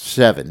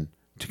 7,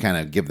 to kind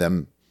of give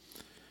them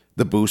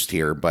the boost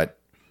here, but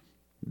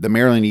the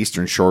Maryland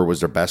Eastern Shore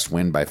was their best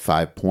win by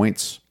 5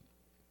 points.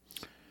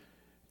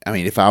 I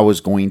mean, if I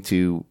was going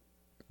to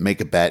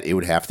make a bet, it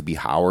would have to be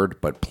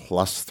Howard, but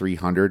plus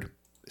 300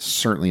 is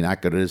certainly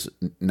not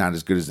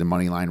as good as the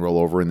money line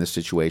rollover in this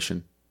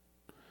situation.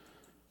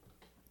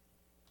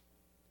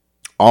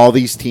 All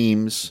these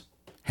teams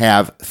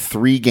have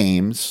 3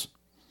 games.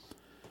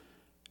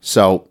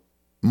 So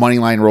money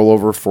line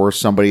rollover for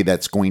somebody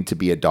that's going to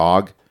be a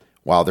dog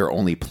while they're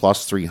only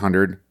plus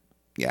 300.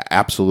 Yeah,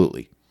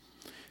 absolutely.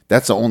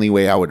 That's the only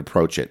way I would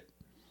approach it.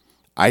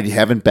 I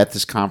haven't bet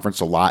this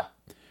conference a lot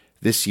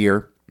this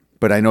year,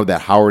 but I know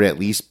that Howard at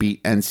least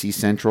beat NC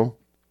Central.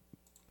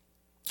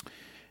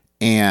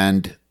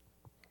 And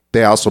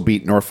they also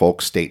beat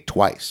Norfolk State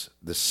twice,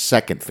 the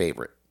second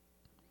favorite.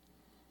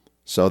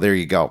 So there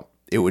you go.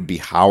 It would be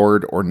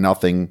Howard or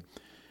nothing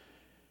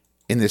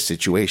in this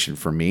situation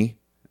for me.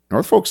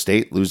 Norfolk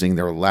State losing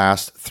their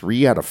last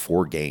 3 out of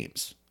 4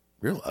 games.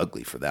 Real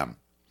ugly for them.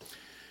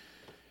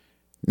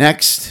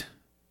 Next,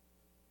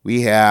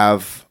 we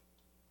have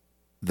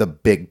the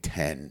Big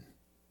Ten.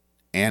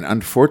 And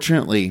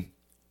unfortunately,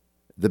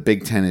 the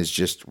Big Ten is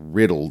just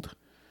riddled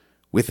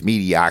with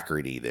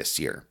mediocrity this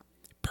year.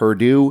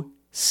 Purdue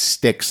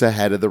sticks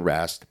ahead of the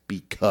rest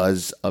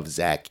because of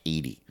Zach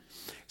Edey.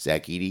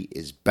 Zach Edey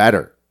is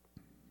better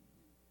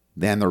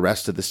than the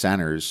rest of the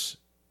centers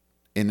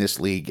in this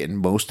league, and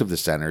most of the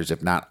centers,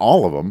 if not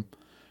all of them,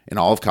 in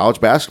all of college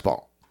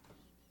basketball.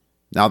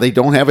 Now, they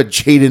don't have a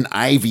Jaden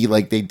Ivey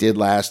like they did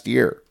last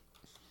year,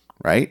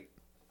 right?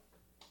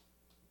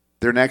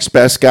 Their next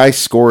best guy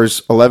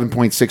scores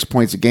 11.6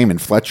 points a game in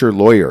Fletcher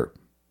Lawyer.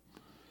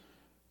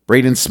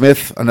 Braden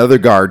Smith, another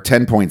guard,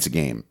 10 points a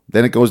game.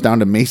 Then it goes down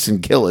to Mason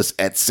Gillis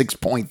at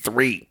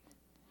 6.3.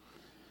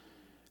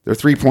 Their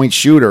three-point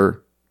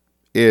shooter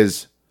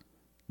is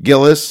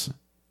Gillis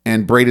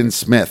and Braden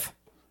Smith.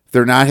 If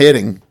they're not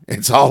hitting,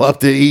 it's all up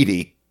to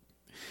Edey.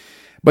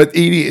 But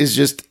Edey is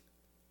just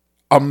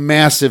a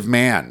massive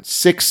man,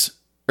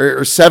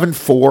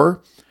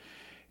 7'4".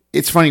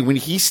 It's funny, when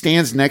he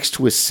stands next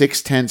to a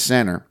 6'10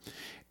 center,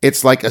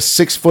 it's like a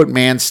 6-foot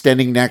man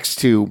standing next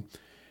to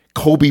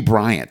Kobe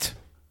Bryant,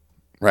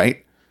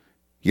 right?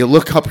 You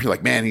look up, you're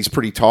like, man, he's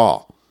pretty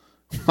tall.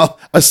 Well,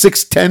 a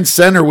 6'10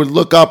 center would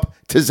look up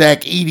to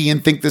Zach Edey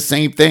and think the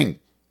same thing.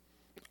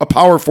 A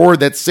power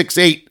forward that's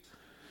 6'8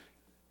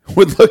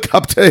 would look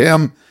up to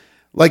him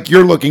Like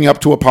you're looking up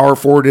to a power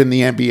forward in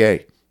the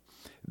NBA.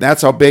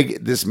 That's how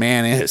big this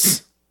man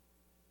is.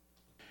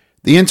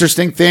 The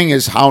interesting thing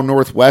is how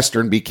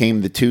Northwestern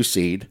became the 2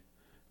 seed.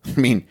 I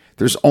mean,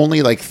 there's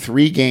only like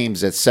 3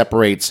 games that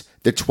separates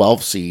the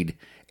 12 seed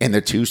and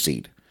the 2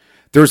 seed.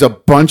 There's a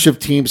bunch of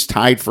teams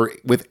tied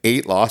with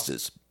 8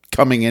 losses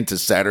coming into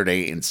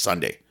Saturday and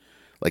Sunday.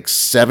 Like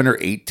 7 or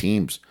 8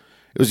 teams.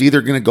 It was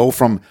either going to go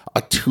from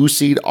a 2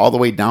 seed all the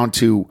way down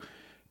to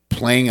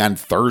playing on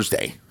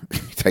Thursday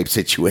type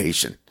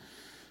situation.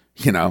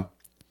 You know,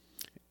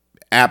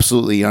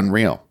 absolutely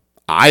unreal.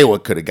 Iowa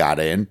could have got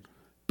in,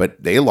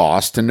 but they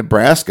lost to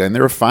Nebraska, and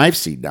they're a 5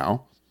 seed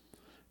now.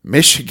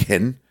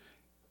 Michigan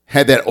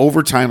had that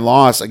overtime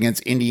loss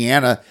against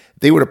Indiana.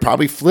 They would have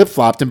probably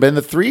flip-flopped and been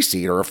the 3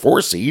 seed or a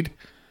 4 seed.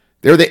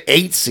 They're the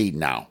 8 seed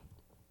now.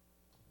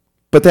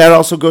 But that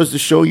also goes to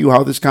show you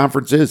how this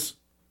conference is.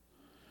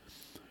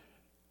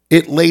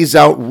 It lays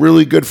out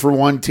really good for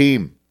one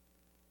team.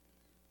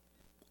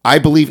 I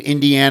believe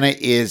Indiana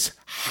is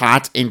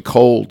hot and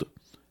cold.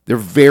 They're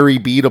very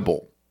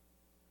beatable.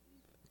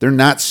 They're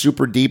not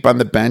super deep on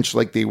the bench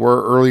like they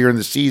were earlier in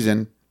the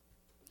season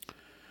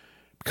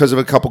because of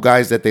a couple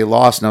guys that they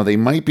lost. Now, they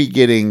might be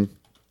getting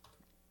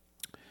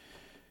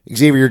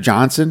Xavier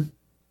Johnson.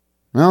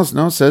 Well,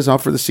 no, it says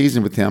out for the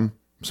season with him.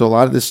 So a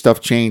lot of this stuff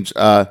changed.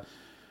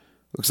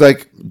 Looks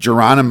like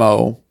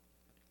Geronimo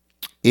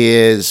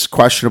is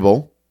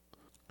questionable.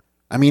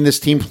 I mean, this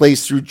team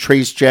plays through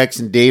Trace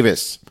Jackson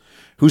Davis,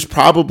 who's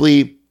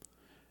probably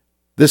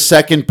the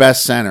second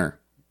best center,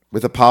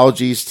 with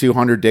apologies to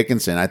Hunter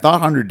Dickinson. I thought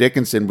Hunter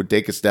Dickinson would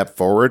take a step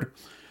forward,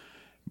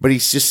 but he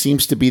just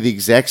seems to be the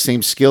exact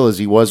same skill as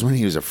he was when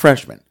he was a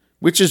freshman,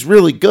 which is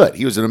really good.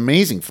 He was an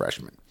amazing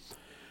freshman.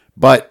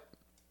 But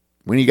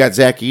when you got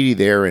Zach Edey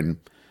there and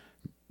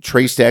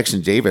Trace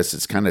Jackson Davis,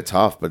 it's kind of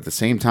tough. But at the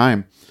same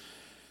time,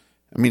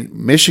 I mean,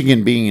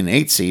 Michigan being an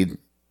 8 seed,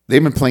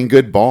 they've been playing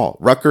good ball.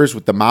 Rutgers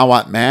with the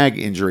Mawat Mag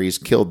injuries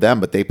killed them,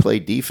 but they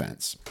played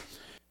defense.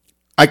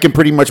 I can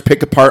pretty much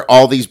pick apart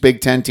all these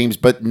Big Ten teams,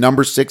 but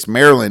number 6,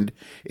 Maryland,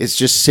 is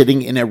just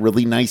sitting in a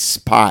really nice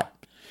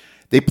spot.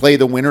 They play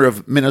the winner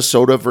of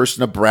Minnesota versus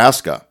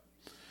Nebraska.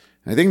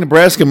 I think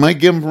Nebraska might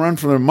give them a run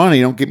for their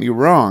money, don't get me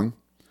wrong.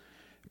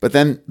 But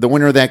then the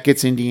winner of that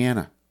gets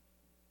Indiana.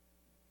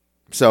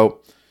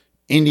 So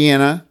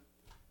Indiana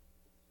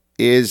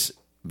is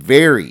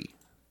very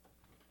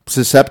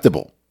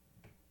susceptible.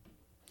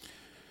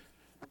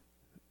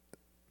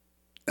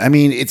 I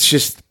mean, it's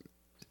just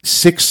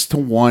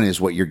 6-1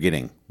 is what you're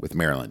getting with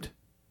Maryland.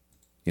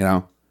 You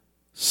know,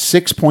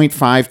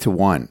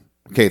 6.5-1.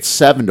 Okay, it's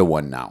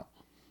 7-1 now.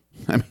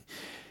 I mean,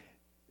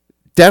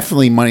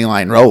 definitely money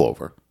line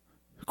rollover.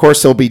 Of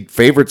course, they'll be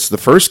favorites the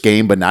first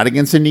game, but not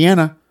against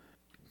Indiana.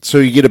 So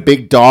you get a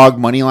big dog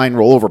money line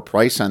rollover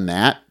price on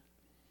that.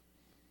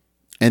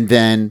 And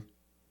then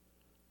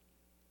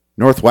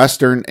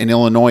Northwestern and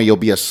Illinois, you'll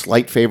be a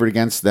slight favorite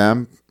against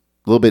them.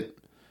 A little bit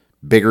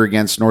bigger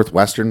against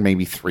Northwestern,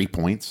 maybe 3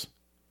 points.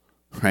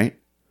 Right?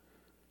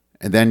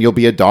 And then you'll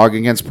be a dog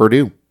against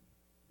Purdue.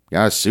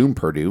 Yeah, I assume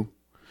Purdue.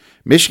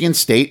 Michigan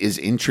State is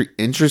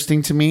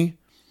interesting to me.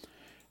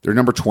 They're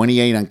number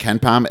 28 on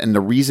KenPom, and the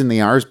reason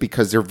they are is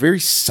because they're very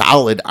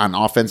solid on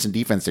offense and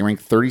defense. They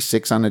rank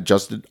 36 on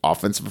adjusted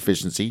offensive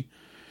efficiency,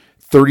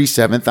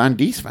 37th on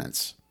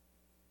defense.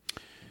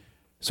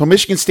 So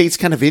Michigan State's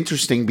kind of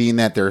interesting, being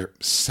that they're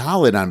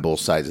solid on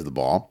both sides of the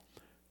ball.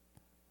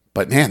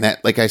 But man,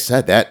 that, like I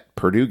said, that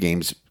Purdue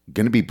game's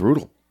going to be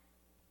brutal.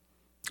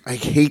 I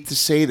hate to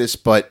say this,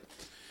 but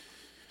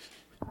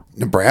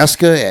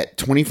Nebraska at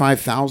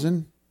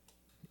 25,000,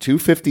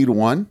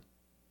 250-1.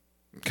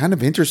 Kind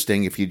of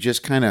interesting if you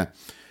just kind of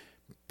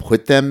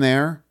put them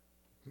there,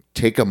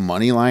 take a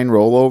money line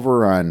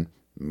rollover on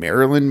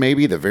Maryland,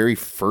 maybe the very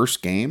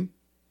first game.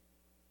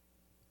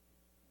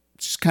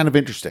 It's just kind of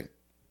interesting.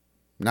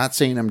 Not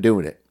saying I'm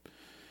doing it.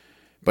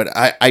 But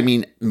I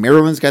mean,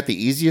 Maryland's got the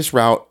easiest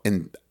route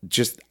and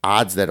just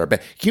odds that are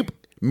bad.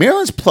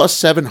 Maryland's plus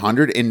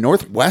 700 and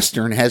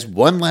Northwestern has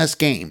one less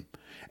game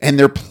and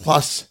they're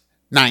plus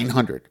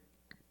 900.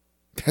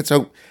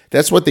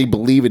 That's what they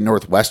believe in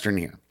Northwestern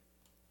here.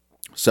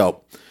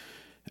 So,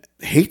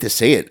 hate to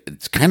say it,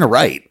 it's kind of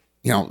right.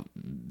 You know,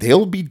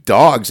 they'll be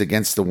dogs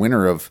against the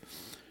winner of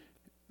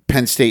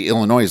Penn State,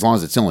 Illinois, as long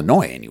as it's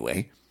Illinois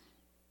anyway.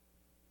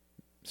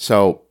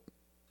 So,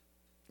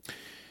 I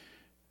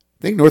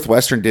think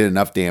Northwestern did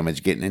enough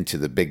damage getting into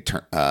the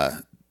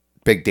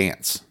big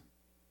dance.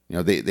 You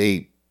know,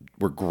 they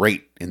were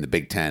great in the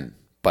Big Ten,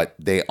 but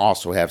they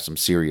also have some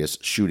serious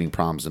shooting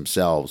problems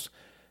themselves.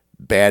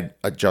 Bad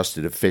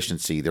adjusted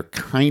efficiency. They're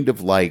kind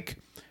of like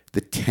the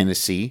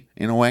Tennessee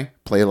in a way.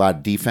 Play a lot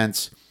of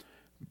defense.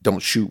 Don't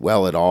shoot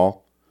well at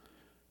all.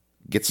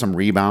 Get some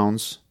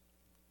rebounds.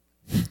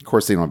 Of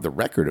course, they don't have the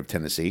record of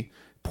Tennessee.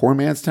 Poor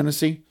man's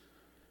Tennessee.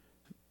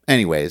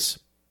 Anyways,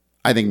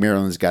 I think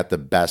Maryland's got the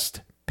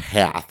best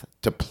path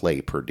to play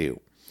Purdue,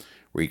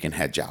 where you can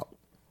hedge out.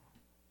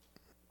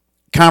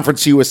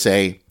 Conference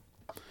USA.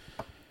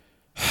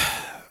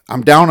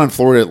 I'm down on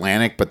Florida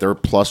Atlantic, but they're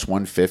plus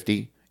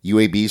 150.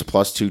 UAB is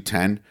plus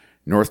 210.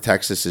 North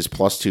Texas is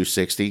plus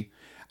 260.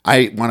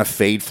 I want to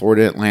fade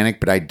Florida Atlantic,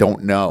 but I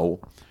don't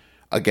know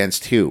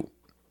against who.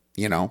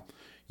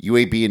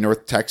 UAB and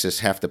North Texas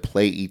have to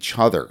play each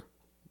other,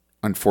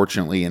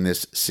 unfortunately, in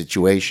this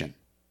situation.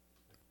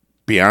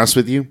 Be honest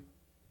with you,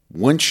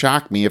 wouldn't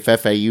shock me if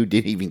FAU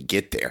didn't even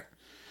get there.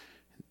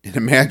 And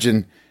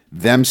imagine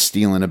them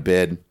stealing a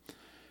bid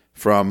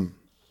from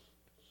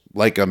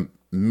like a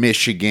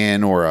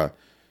Michigan or a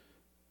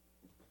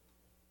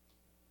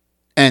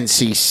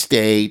NC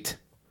State,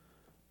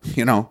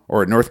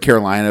 or North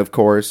Carolina, of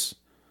course.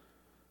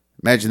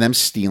 Imagine them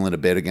stealing a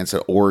bid against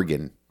an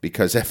Oregon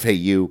because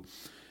FAU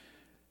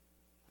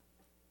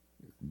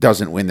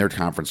doesn't win their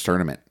conference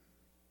tournament.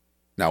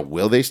 Now,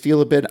 will they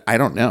steal a bid? I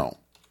don't know.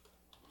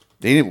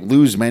 They didn't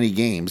lose many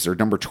games. They're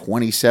number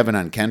 27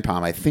 on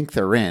KenPom. I think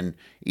they're in,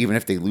 even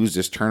if they lose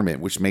this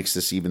tournament, which makes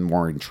this even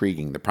more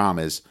intriguing. The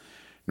problem is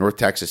North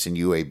Texas and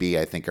UAB,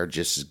 I think, are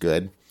just as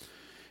good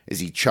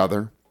as each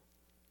other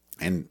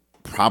and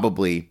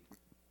probably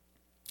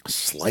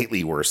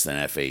slightly worse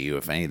than FAU,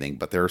 if anything,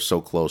 but they're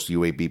so close.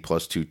 UAB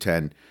plus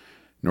 210,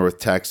 North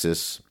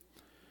Texas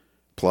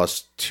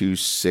plus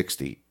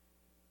 260.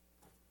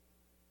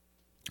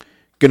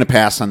 Going to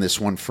pass on this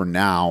one for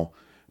now,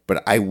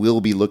 but I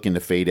will be looking to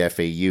fade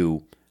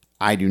FAU.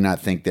 I do not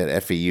think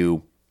that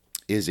FAU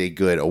is a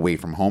good away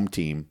from home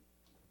team.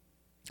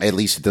 At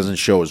least it doesn't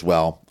show as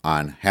well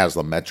on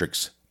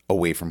Haslametrics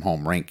away from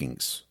home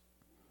rankings.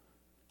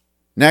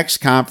 Next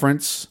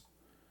conference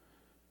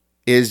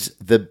is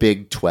the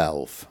Big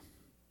 12.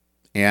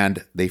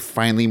 And they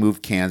finally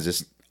moved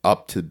Kansas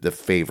up to the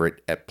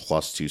favorite at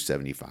plus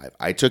 275.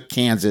 I took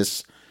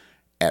Kansas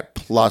at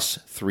plus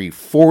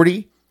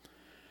 340.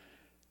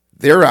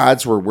 Their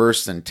odds were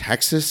worse than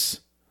Texas,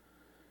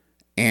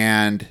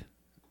 and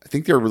I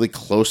think they're really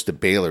close to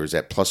Baylor's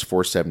at plus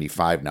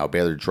 475 now.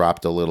 Baylor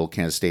dropped a little.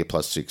 Kansas State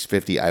plus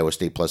 650, Iowa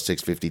State plus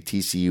 650,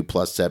 TCU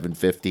plus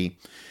 750.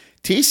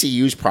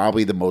 TCU is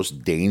probably the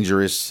most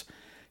dangerous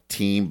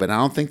team, but I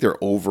don't think they're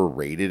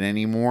overrated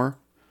anymore.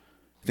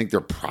 I think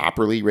they're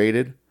properly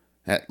rated.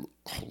 That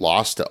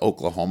loss to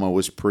Oklahoma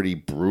was pretty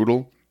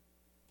brutal.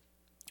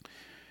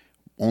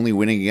 Only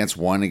winning against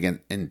one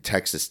in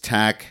Texas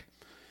Tech.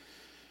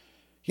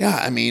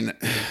 Yeah, I mean,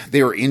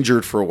 they were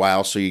injured for a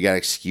while, so you got to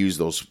excuse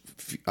those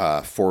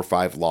 4 or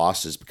 5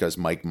 losses because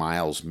Mike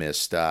Miles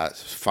missed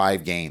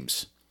 5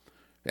 games.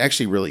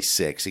 Actually, really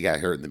 6. He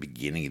got hurt in the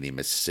beginning of the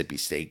Mississippi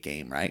State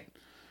game, right?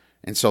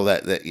 And so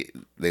that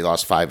they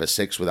lost 5 of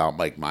 6 without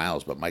Mike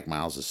Miles, but Mike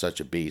Miles is such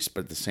a beast.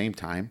 But at the same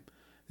time,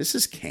 this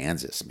is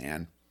Kansas,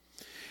 man.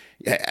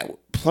 Yeah,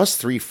 plus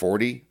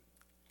 340,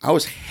 I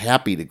was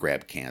happy to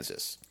grab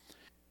Kansas.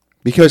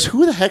 Because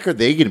who the heck are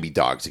they going to be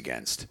dogs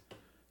against?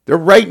 They're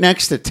right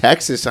next to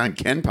Texas on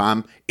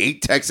KenPom.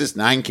 8 Texas,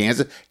 9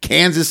 Kansas.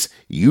 Kansas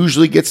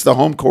usually gets the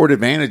home court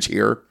advantage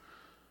here.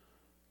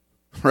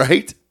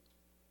 Right?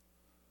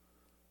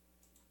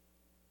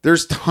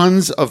 There's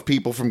tons of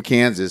people from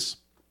Kansas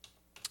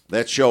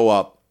that show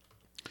up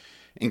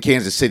in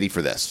Kansas City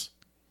for this.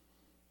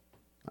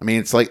 I mean,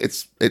 it's like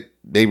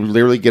they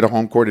literally get a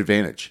home court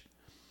advantage.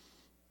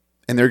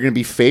 And they're going to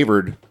be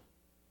favored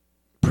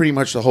pretty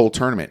much the whole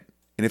tournament.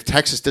 And if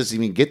Texas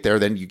doesn't even get there,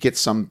 then you get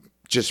some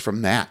just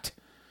from that.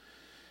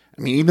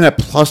 I mean, even at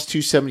plus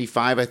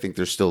 275, I think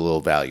there's still a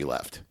little value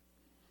left.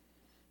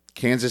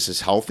 Kansas is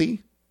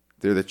healthy.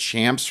 They're the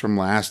champs from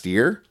last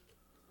year.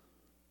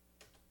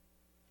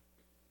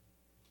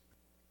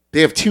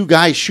 They have 2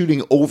 guys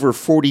shooting over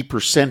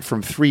 40%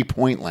 from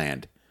three-point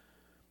land.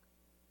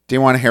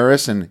 Dajuan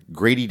Harris and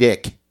Grady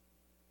Dick.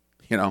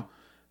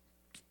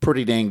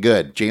 Pretty dang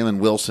good. Jalen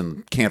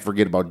Wilson. Can't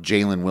forget about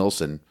Jalen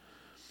Wilson.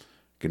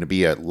 Going to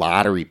be a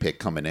lottery pick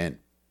coming in.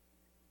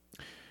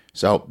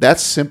 So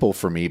that's simple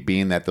for me,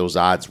 being that those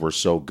odds were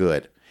so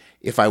good.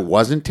 If I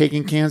wasn't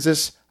taking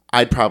Kansas,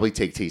 I'd probably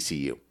take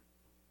TCU.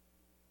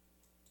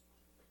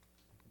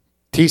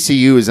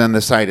 TCU is on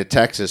the side of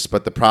Texas,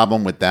 but the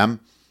problem with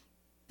them,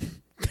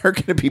 they're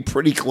going to be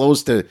pretty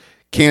close to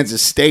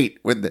Kansas State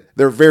with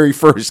their very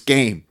first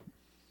game.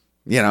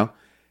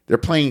 They're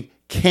playing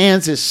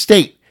Kansas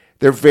State,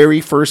 their very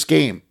first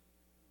game.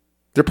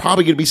 They're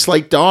probably going to be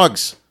slight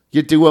dogs.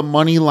 You do a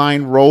money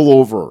line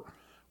rollover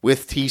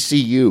with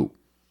TCU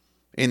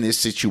in this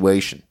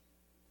situation.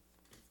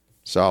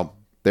 So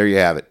there you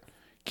have it.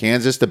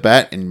 Kansas to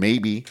bet and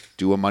maybe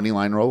do a money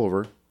line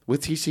rollover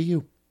with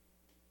TCU.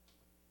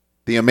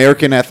 The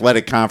American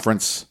Athletic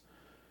Conference,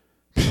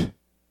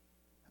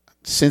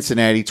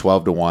 Cincinnati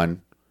 12-1,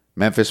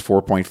 Memphis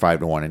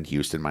 4.5-1, and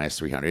Houston minus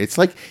 300. It's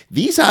like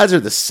these odds are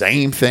the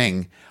same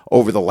thing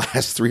over the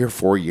last 3 or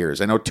 4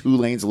 years. I know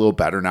Tulane's a little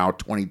better now,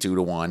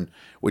 22-1.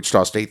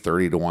 Wichita State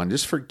 30-1.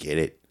 Just forget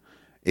it.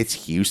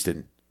 It's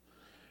Houston.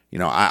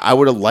 I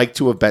would have liked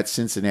to have bet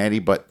Cincinnati,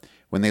 but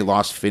when they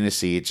lost Finney,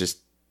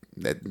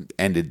 that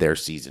ended their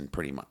season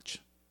pretty much.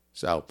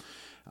 So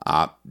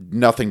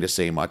nothing to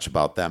say much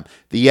about them.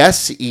 The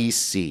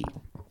SEC.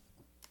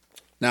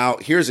 Now,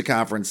 here's a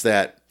conference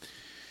that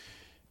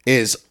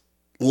is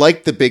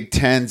like the Big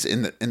Tens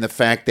in the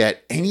fact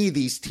that any of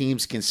these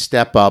teams can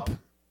step up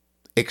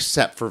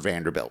except for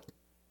Vanderbilt.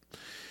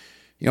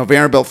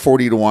 Vanderbilt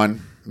 40-1,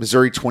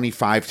 Missouri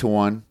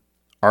 25-1,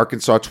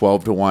 Arkansas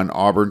 12-1,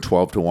 Auburn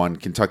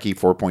 12-1, Kentucky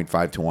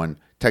 4.5-1,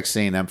 Texas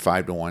A&M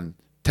 5-1,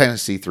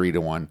 Tennessee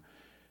 3-1,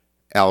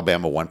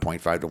 Alabama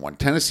 1.5-1.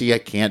 Tennessee, I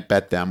can't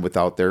bet them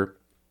without their,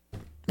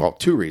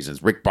 two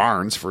reasons. Rick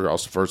Barnes,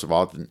 first of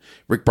all.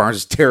 Rick Barnes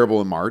is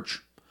terrible in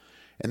March,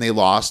 and they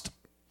lost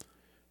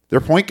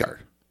their point guard.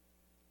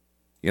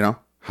 How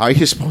are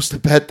you supposed to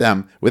bet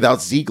them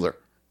without Ziegler?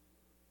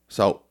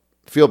 So,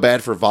 feel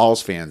bad for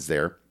Vols fans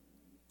there.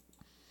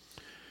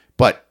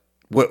 But,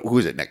 who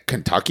is it?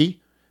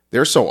 Kentucky?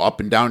 They're so up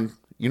and down,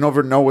 you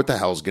never know what the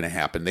hell's going to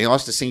happen. They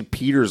lost to St.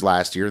 Peter's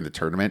last year in the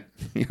tournament.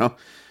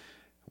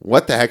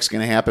 What the heck's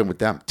going to happen with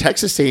them?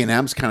 Texas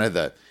A&M's kind of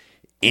the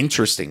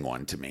interesting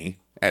one to me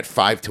at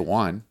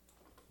 5-1.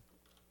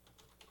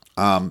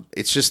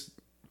 It's just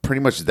pretty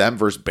much them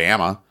versus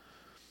Bama.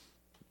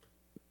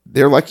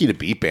 They're lucky to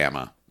beat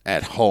Bama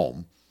at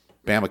home.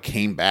 Bama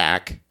came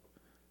back.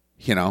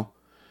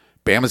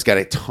 Bama's got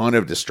a ton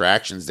of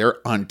distractions. They're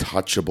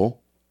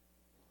untouchable.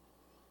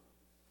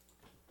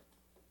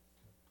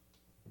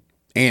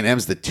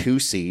 A&M's the 2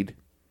 seed.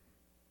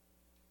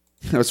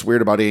 What's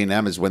weird about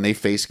A&M is when they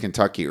faced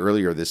Kentucky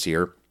earlier this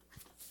year,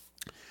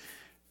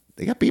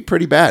 they got beat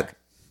pretty bad.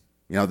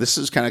 This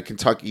is kind of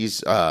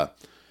Kentucky's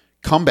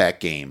comeback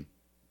game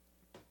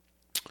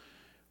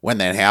when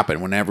that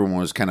happened, when everyone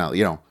was kind of,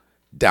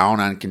 down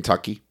on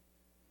Kentucky.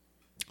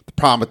 The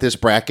problem with this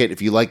bracket,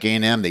 if you like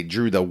A&M, they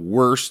drew the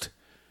worst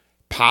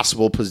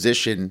possible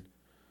position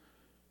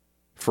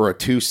for a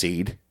 2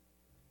 seed,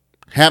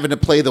 having to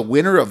play the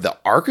winner of the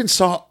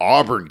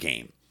Arkansas-Auburn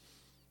game.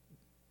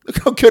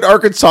 Look how good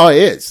Arkansas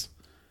is.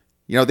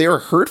 They were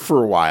hurt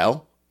for a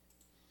while.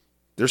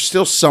 They're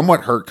still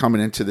somewhat hurt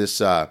coming into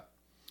this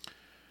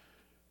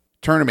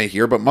tournament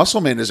here, but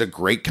Musselman is a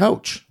great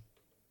coach.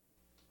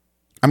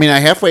 I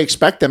halfway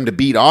expect them to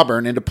beat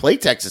Auburn and to play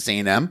Texas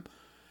A&M.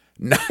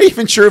 Not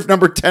even sure if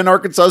number 10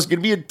 Arkansas is going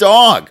to be a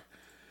dog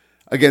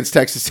against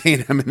Texas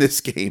A&M in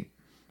this game.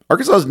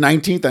 Arkansas is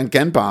 19th on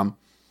KenPom.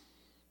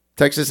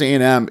 Texas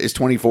A&M is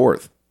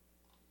 24th.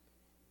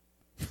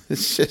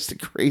 It's just a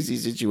crazy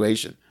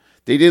situation.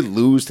 They did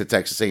lose to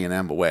Texas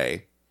A&M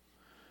away.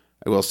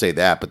 I will say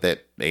that, but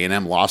that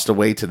A&M lost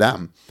away to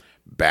them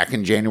back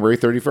in January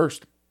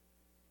 31st.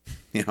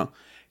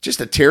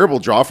 Just a terrible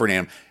draw for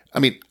A&M.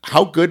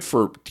 How good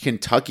for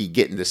Kentucky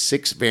getting to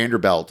 6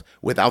 Vanderbilt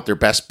without their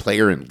best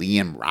player in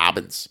Liam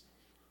Robbins?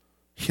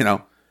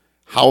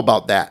 How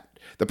about that?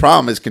 The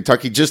problem is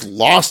Kentucky just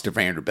lost to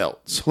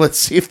Vanderbilt. So let's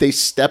see if they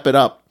step it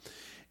up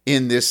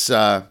in this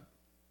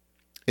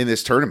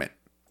tournament.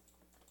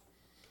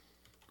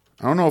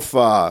 I don't know if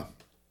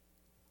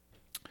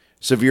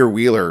Severe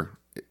Wheeler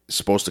is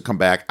supposed to come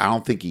back. I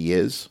don't think he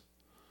is.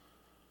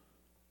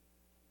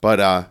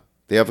 But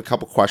they have a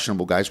couple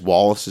questionable guys.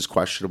 Wallace is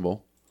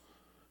questionable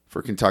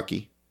for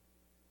Kentucky.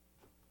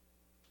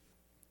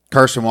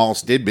 Carson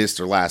Wallace did miss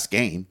their last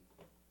game.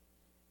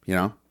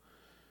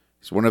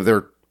 He's one of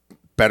their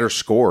better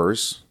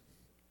scorers.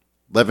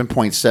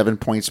 11.7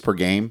 points per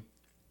game.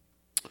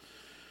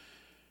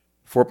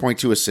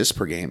 4.2 assists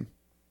per game.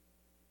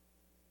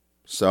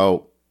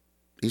 So,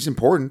 he's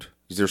important.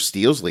 He's their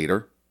steals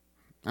leader.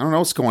 I don't know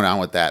what's going on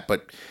with that,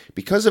 but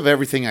because of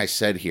everything I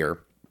said here,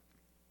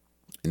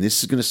 and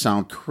this is going to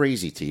sound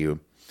crazy to you,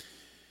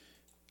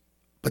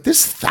 but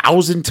this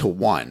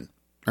 1,000-1,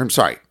 I'm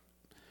sorry,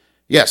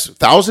 yes,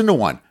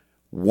 1,000-1,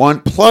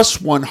 1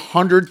 plus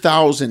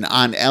 100,000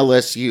 on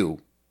LSU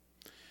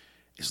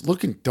is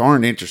looking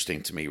darn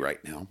interesting to me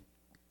right now.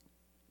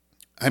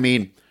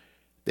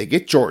 They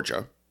get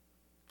Georgia.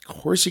 Of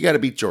course, you got to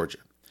beat Georgia.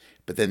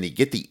 But then they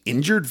get the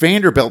injured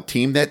Vanderbilt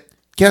team that,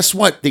 guess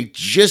what? They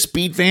just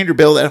beat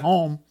Vanderbilt at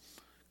home.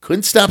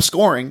 Couldn't stop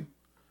scoring.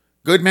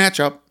 Good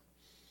matchup.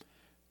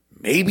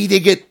 Maybe they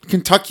get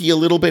Kentucky a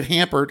little bit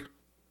hampered.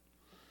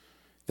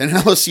 Then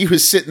LSU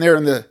is sitting there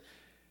in the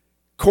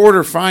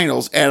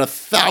quarterfinals at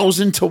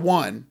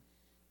 1,000-1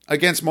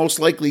 against most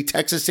likely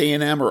Texas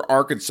A&M or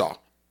Arkansas.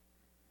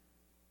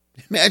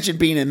 Imagine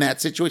being in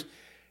that situation.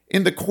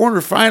 In the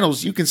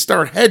quarterfinals, you can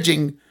start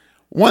hedging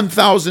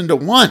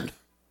 1,000-1.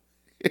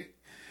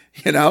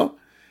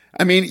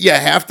 You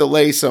have to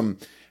lay some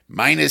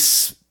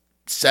minus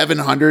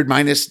 700,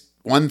 minus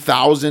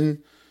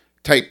 1,000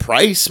 type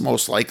price,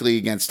 most likely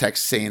against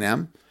Texas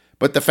A&M.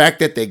 But the fact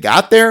that they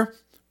got there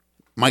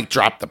might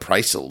drop the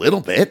price a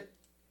little bit.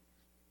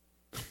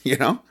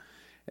 And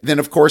then,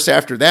 of course,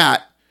 after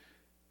that,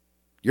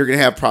 you're going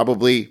to have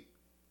probably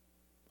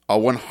a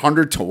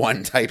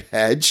 100-1 type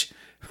hedge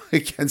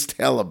against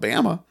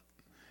Alabama.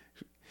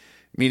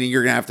 Meaning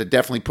you're going to have to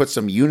definitely put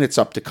some units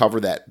up to cover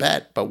that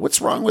bet. But what's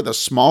wrong with a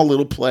small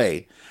little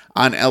play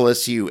on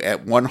LSU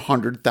at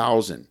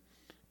 100,000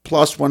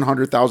 plus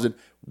 100,000,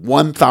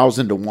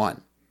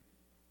 1,000-1?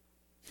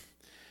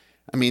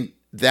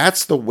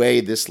 That's the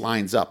way this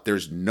lines up.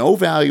 There's no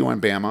value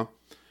on Bama.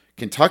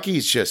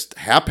 Kentucky's just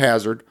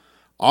haphazard.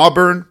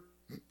 Auburn,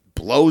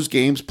 blows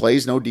games,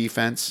 plays no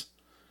defense.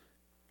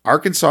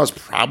 Arkansas is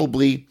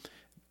probably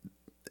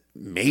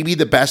maybe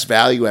the best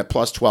value at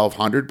plus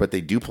 1,200, but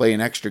they do play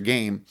an extra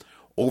game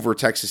over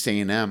Texas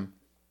A&M.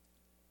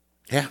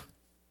 Yeah.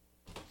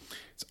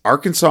 It's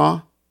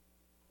Arkansas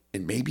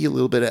and maybe a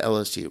little bit of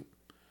LSU.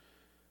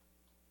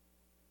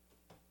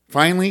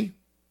 Finally,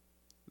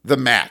 the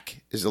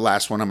MAC is the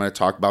last one I'm going to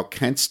talk about.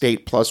 Kent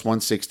State plus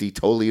 160,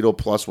 Toledo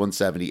plus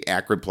 170,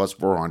 Akron plus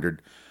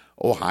 400,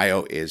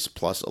 Ohio is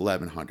plus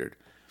 1,100.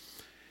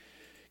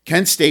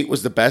 Kent State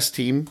was the best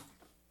team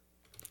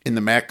in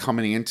the MAC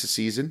coming into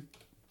season,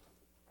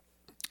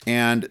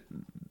 and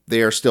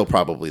they are still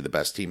probably the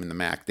best team in the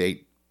MAC.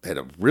 They had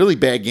a really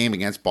bad game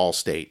against Ball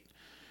State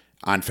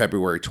on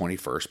February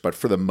 21st, but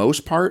for the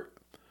most part,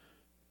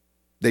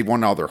 they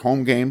won all their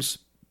home games.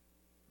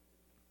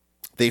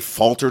 They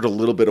faltered a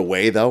little bit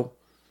away, though,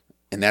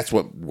 and that's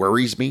what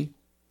worries me.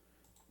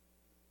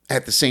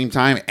 At the same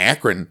time,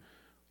 Akron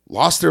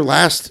lost their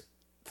last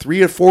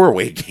 3 or 4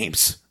 away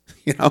games.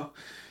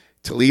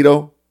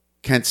 Toledo,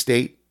 Kent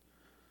State,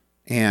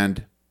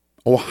 and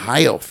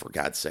Ohio, for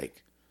God's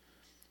sake.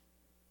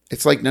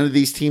 It's like none of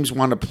these teams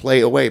want to play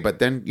away, but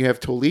then you have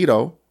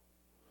Toledo,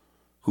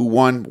 who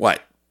won,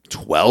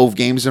 12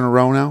 games in a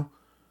row now?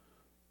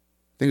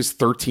 I think it's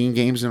 13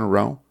 games in a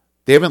row.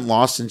 They haven't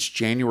lost since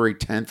January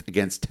 10th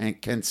against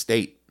Kent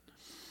State.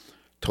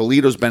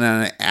 Toledo's been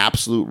on an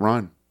absolute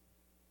run.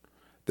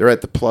 They're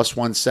at the plus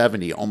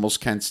 170,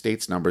 almost Kent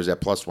State's numbers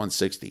at plus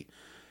 160.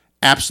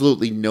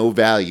 Absolutely no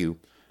value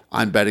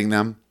on betting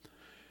them,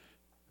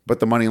 but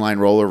the money line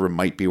rollover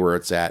might be where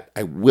it's at.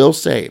 I will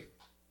say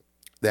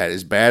that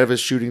as bad of a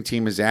shooting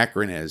team as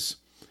Akron is,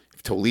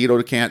 if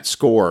Toledo can't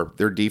score,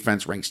 their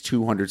defense ranks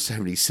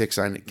 276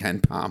 on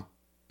KenPom.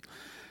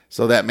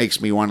 So that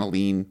makes me want to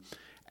lean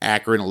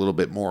Akron a little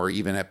bit more,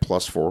 even at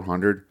plus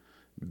 400,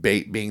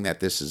 being that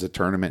this is a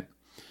tournament.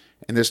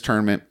 And this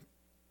tournament,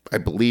 I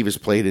believe, is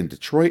played in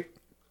Detroit.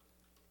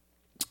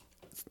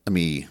 Let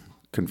me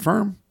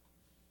confirm.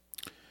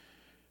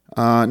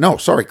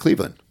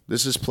 Cleveland.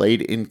 This is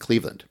played in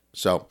Cleveland.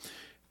 So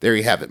there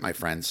you have it, my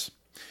friends.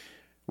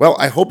 Well,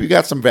 I hope you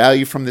got some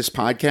value from this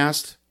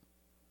podcast.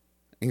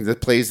 In the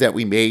plays that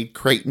we made: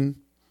 Creighton,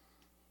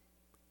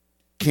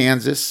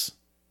 Kansas,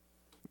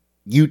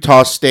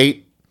 Utah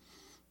State,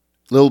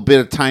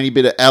 tiny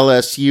bit of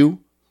LSU,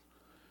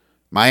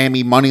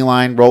 Miami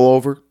moneyline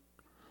rollover,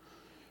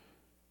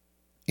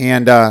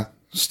 and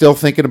still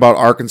thinking about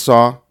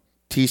Arkansas,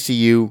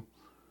 TCU,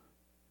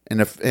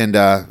 and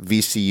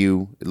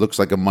VCU. It looks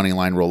like a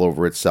moneyline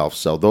rollover itself.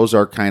 So those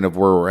are kind of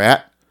where we're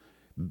at.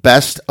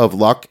 Best of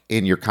luck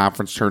in your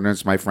conference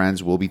tournaments, my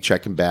friends. We'll be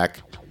checking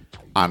back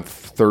on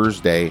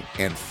Thursday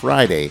and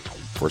Friday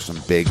for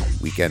some big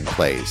weekend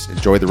plays.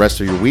 Enjoy the rest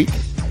of your week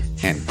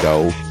and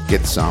go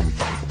get some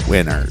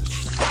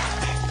winners.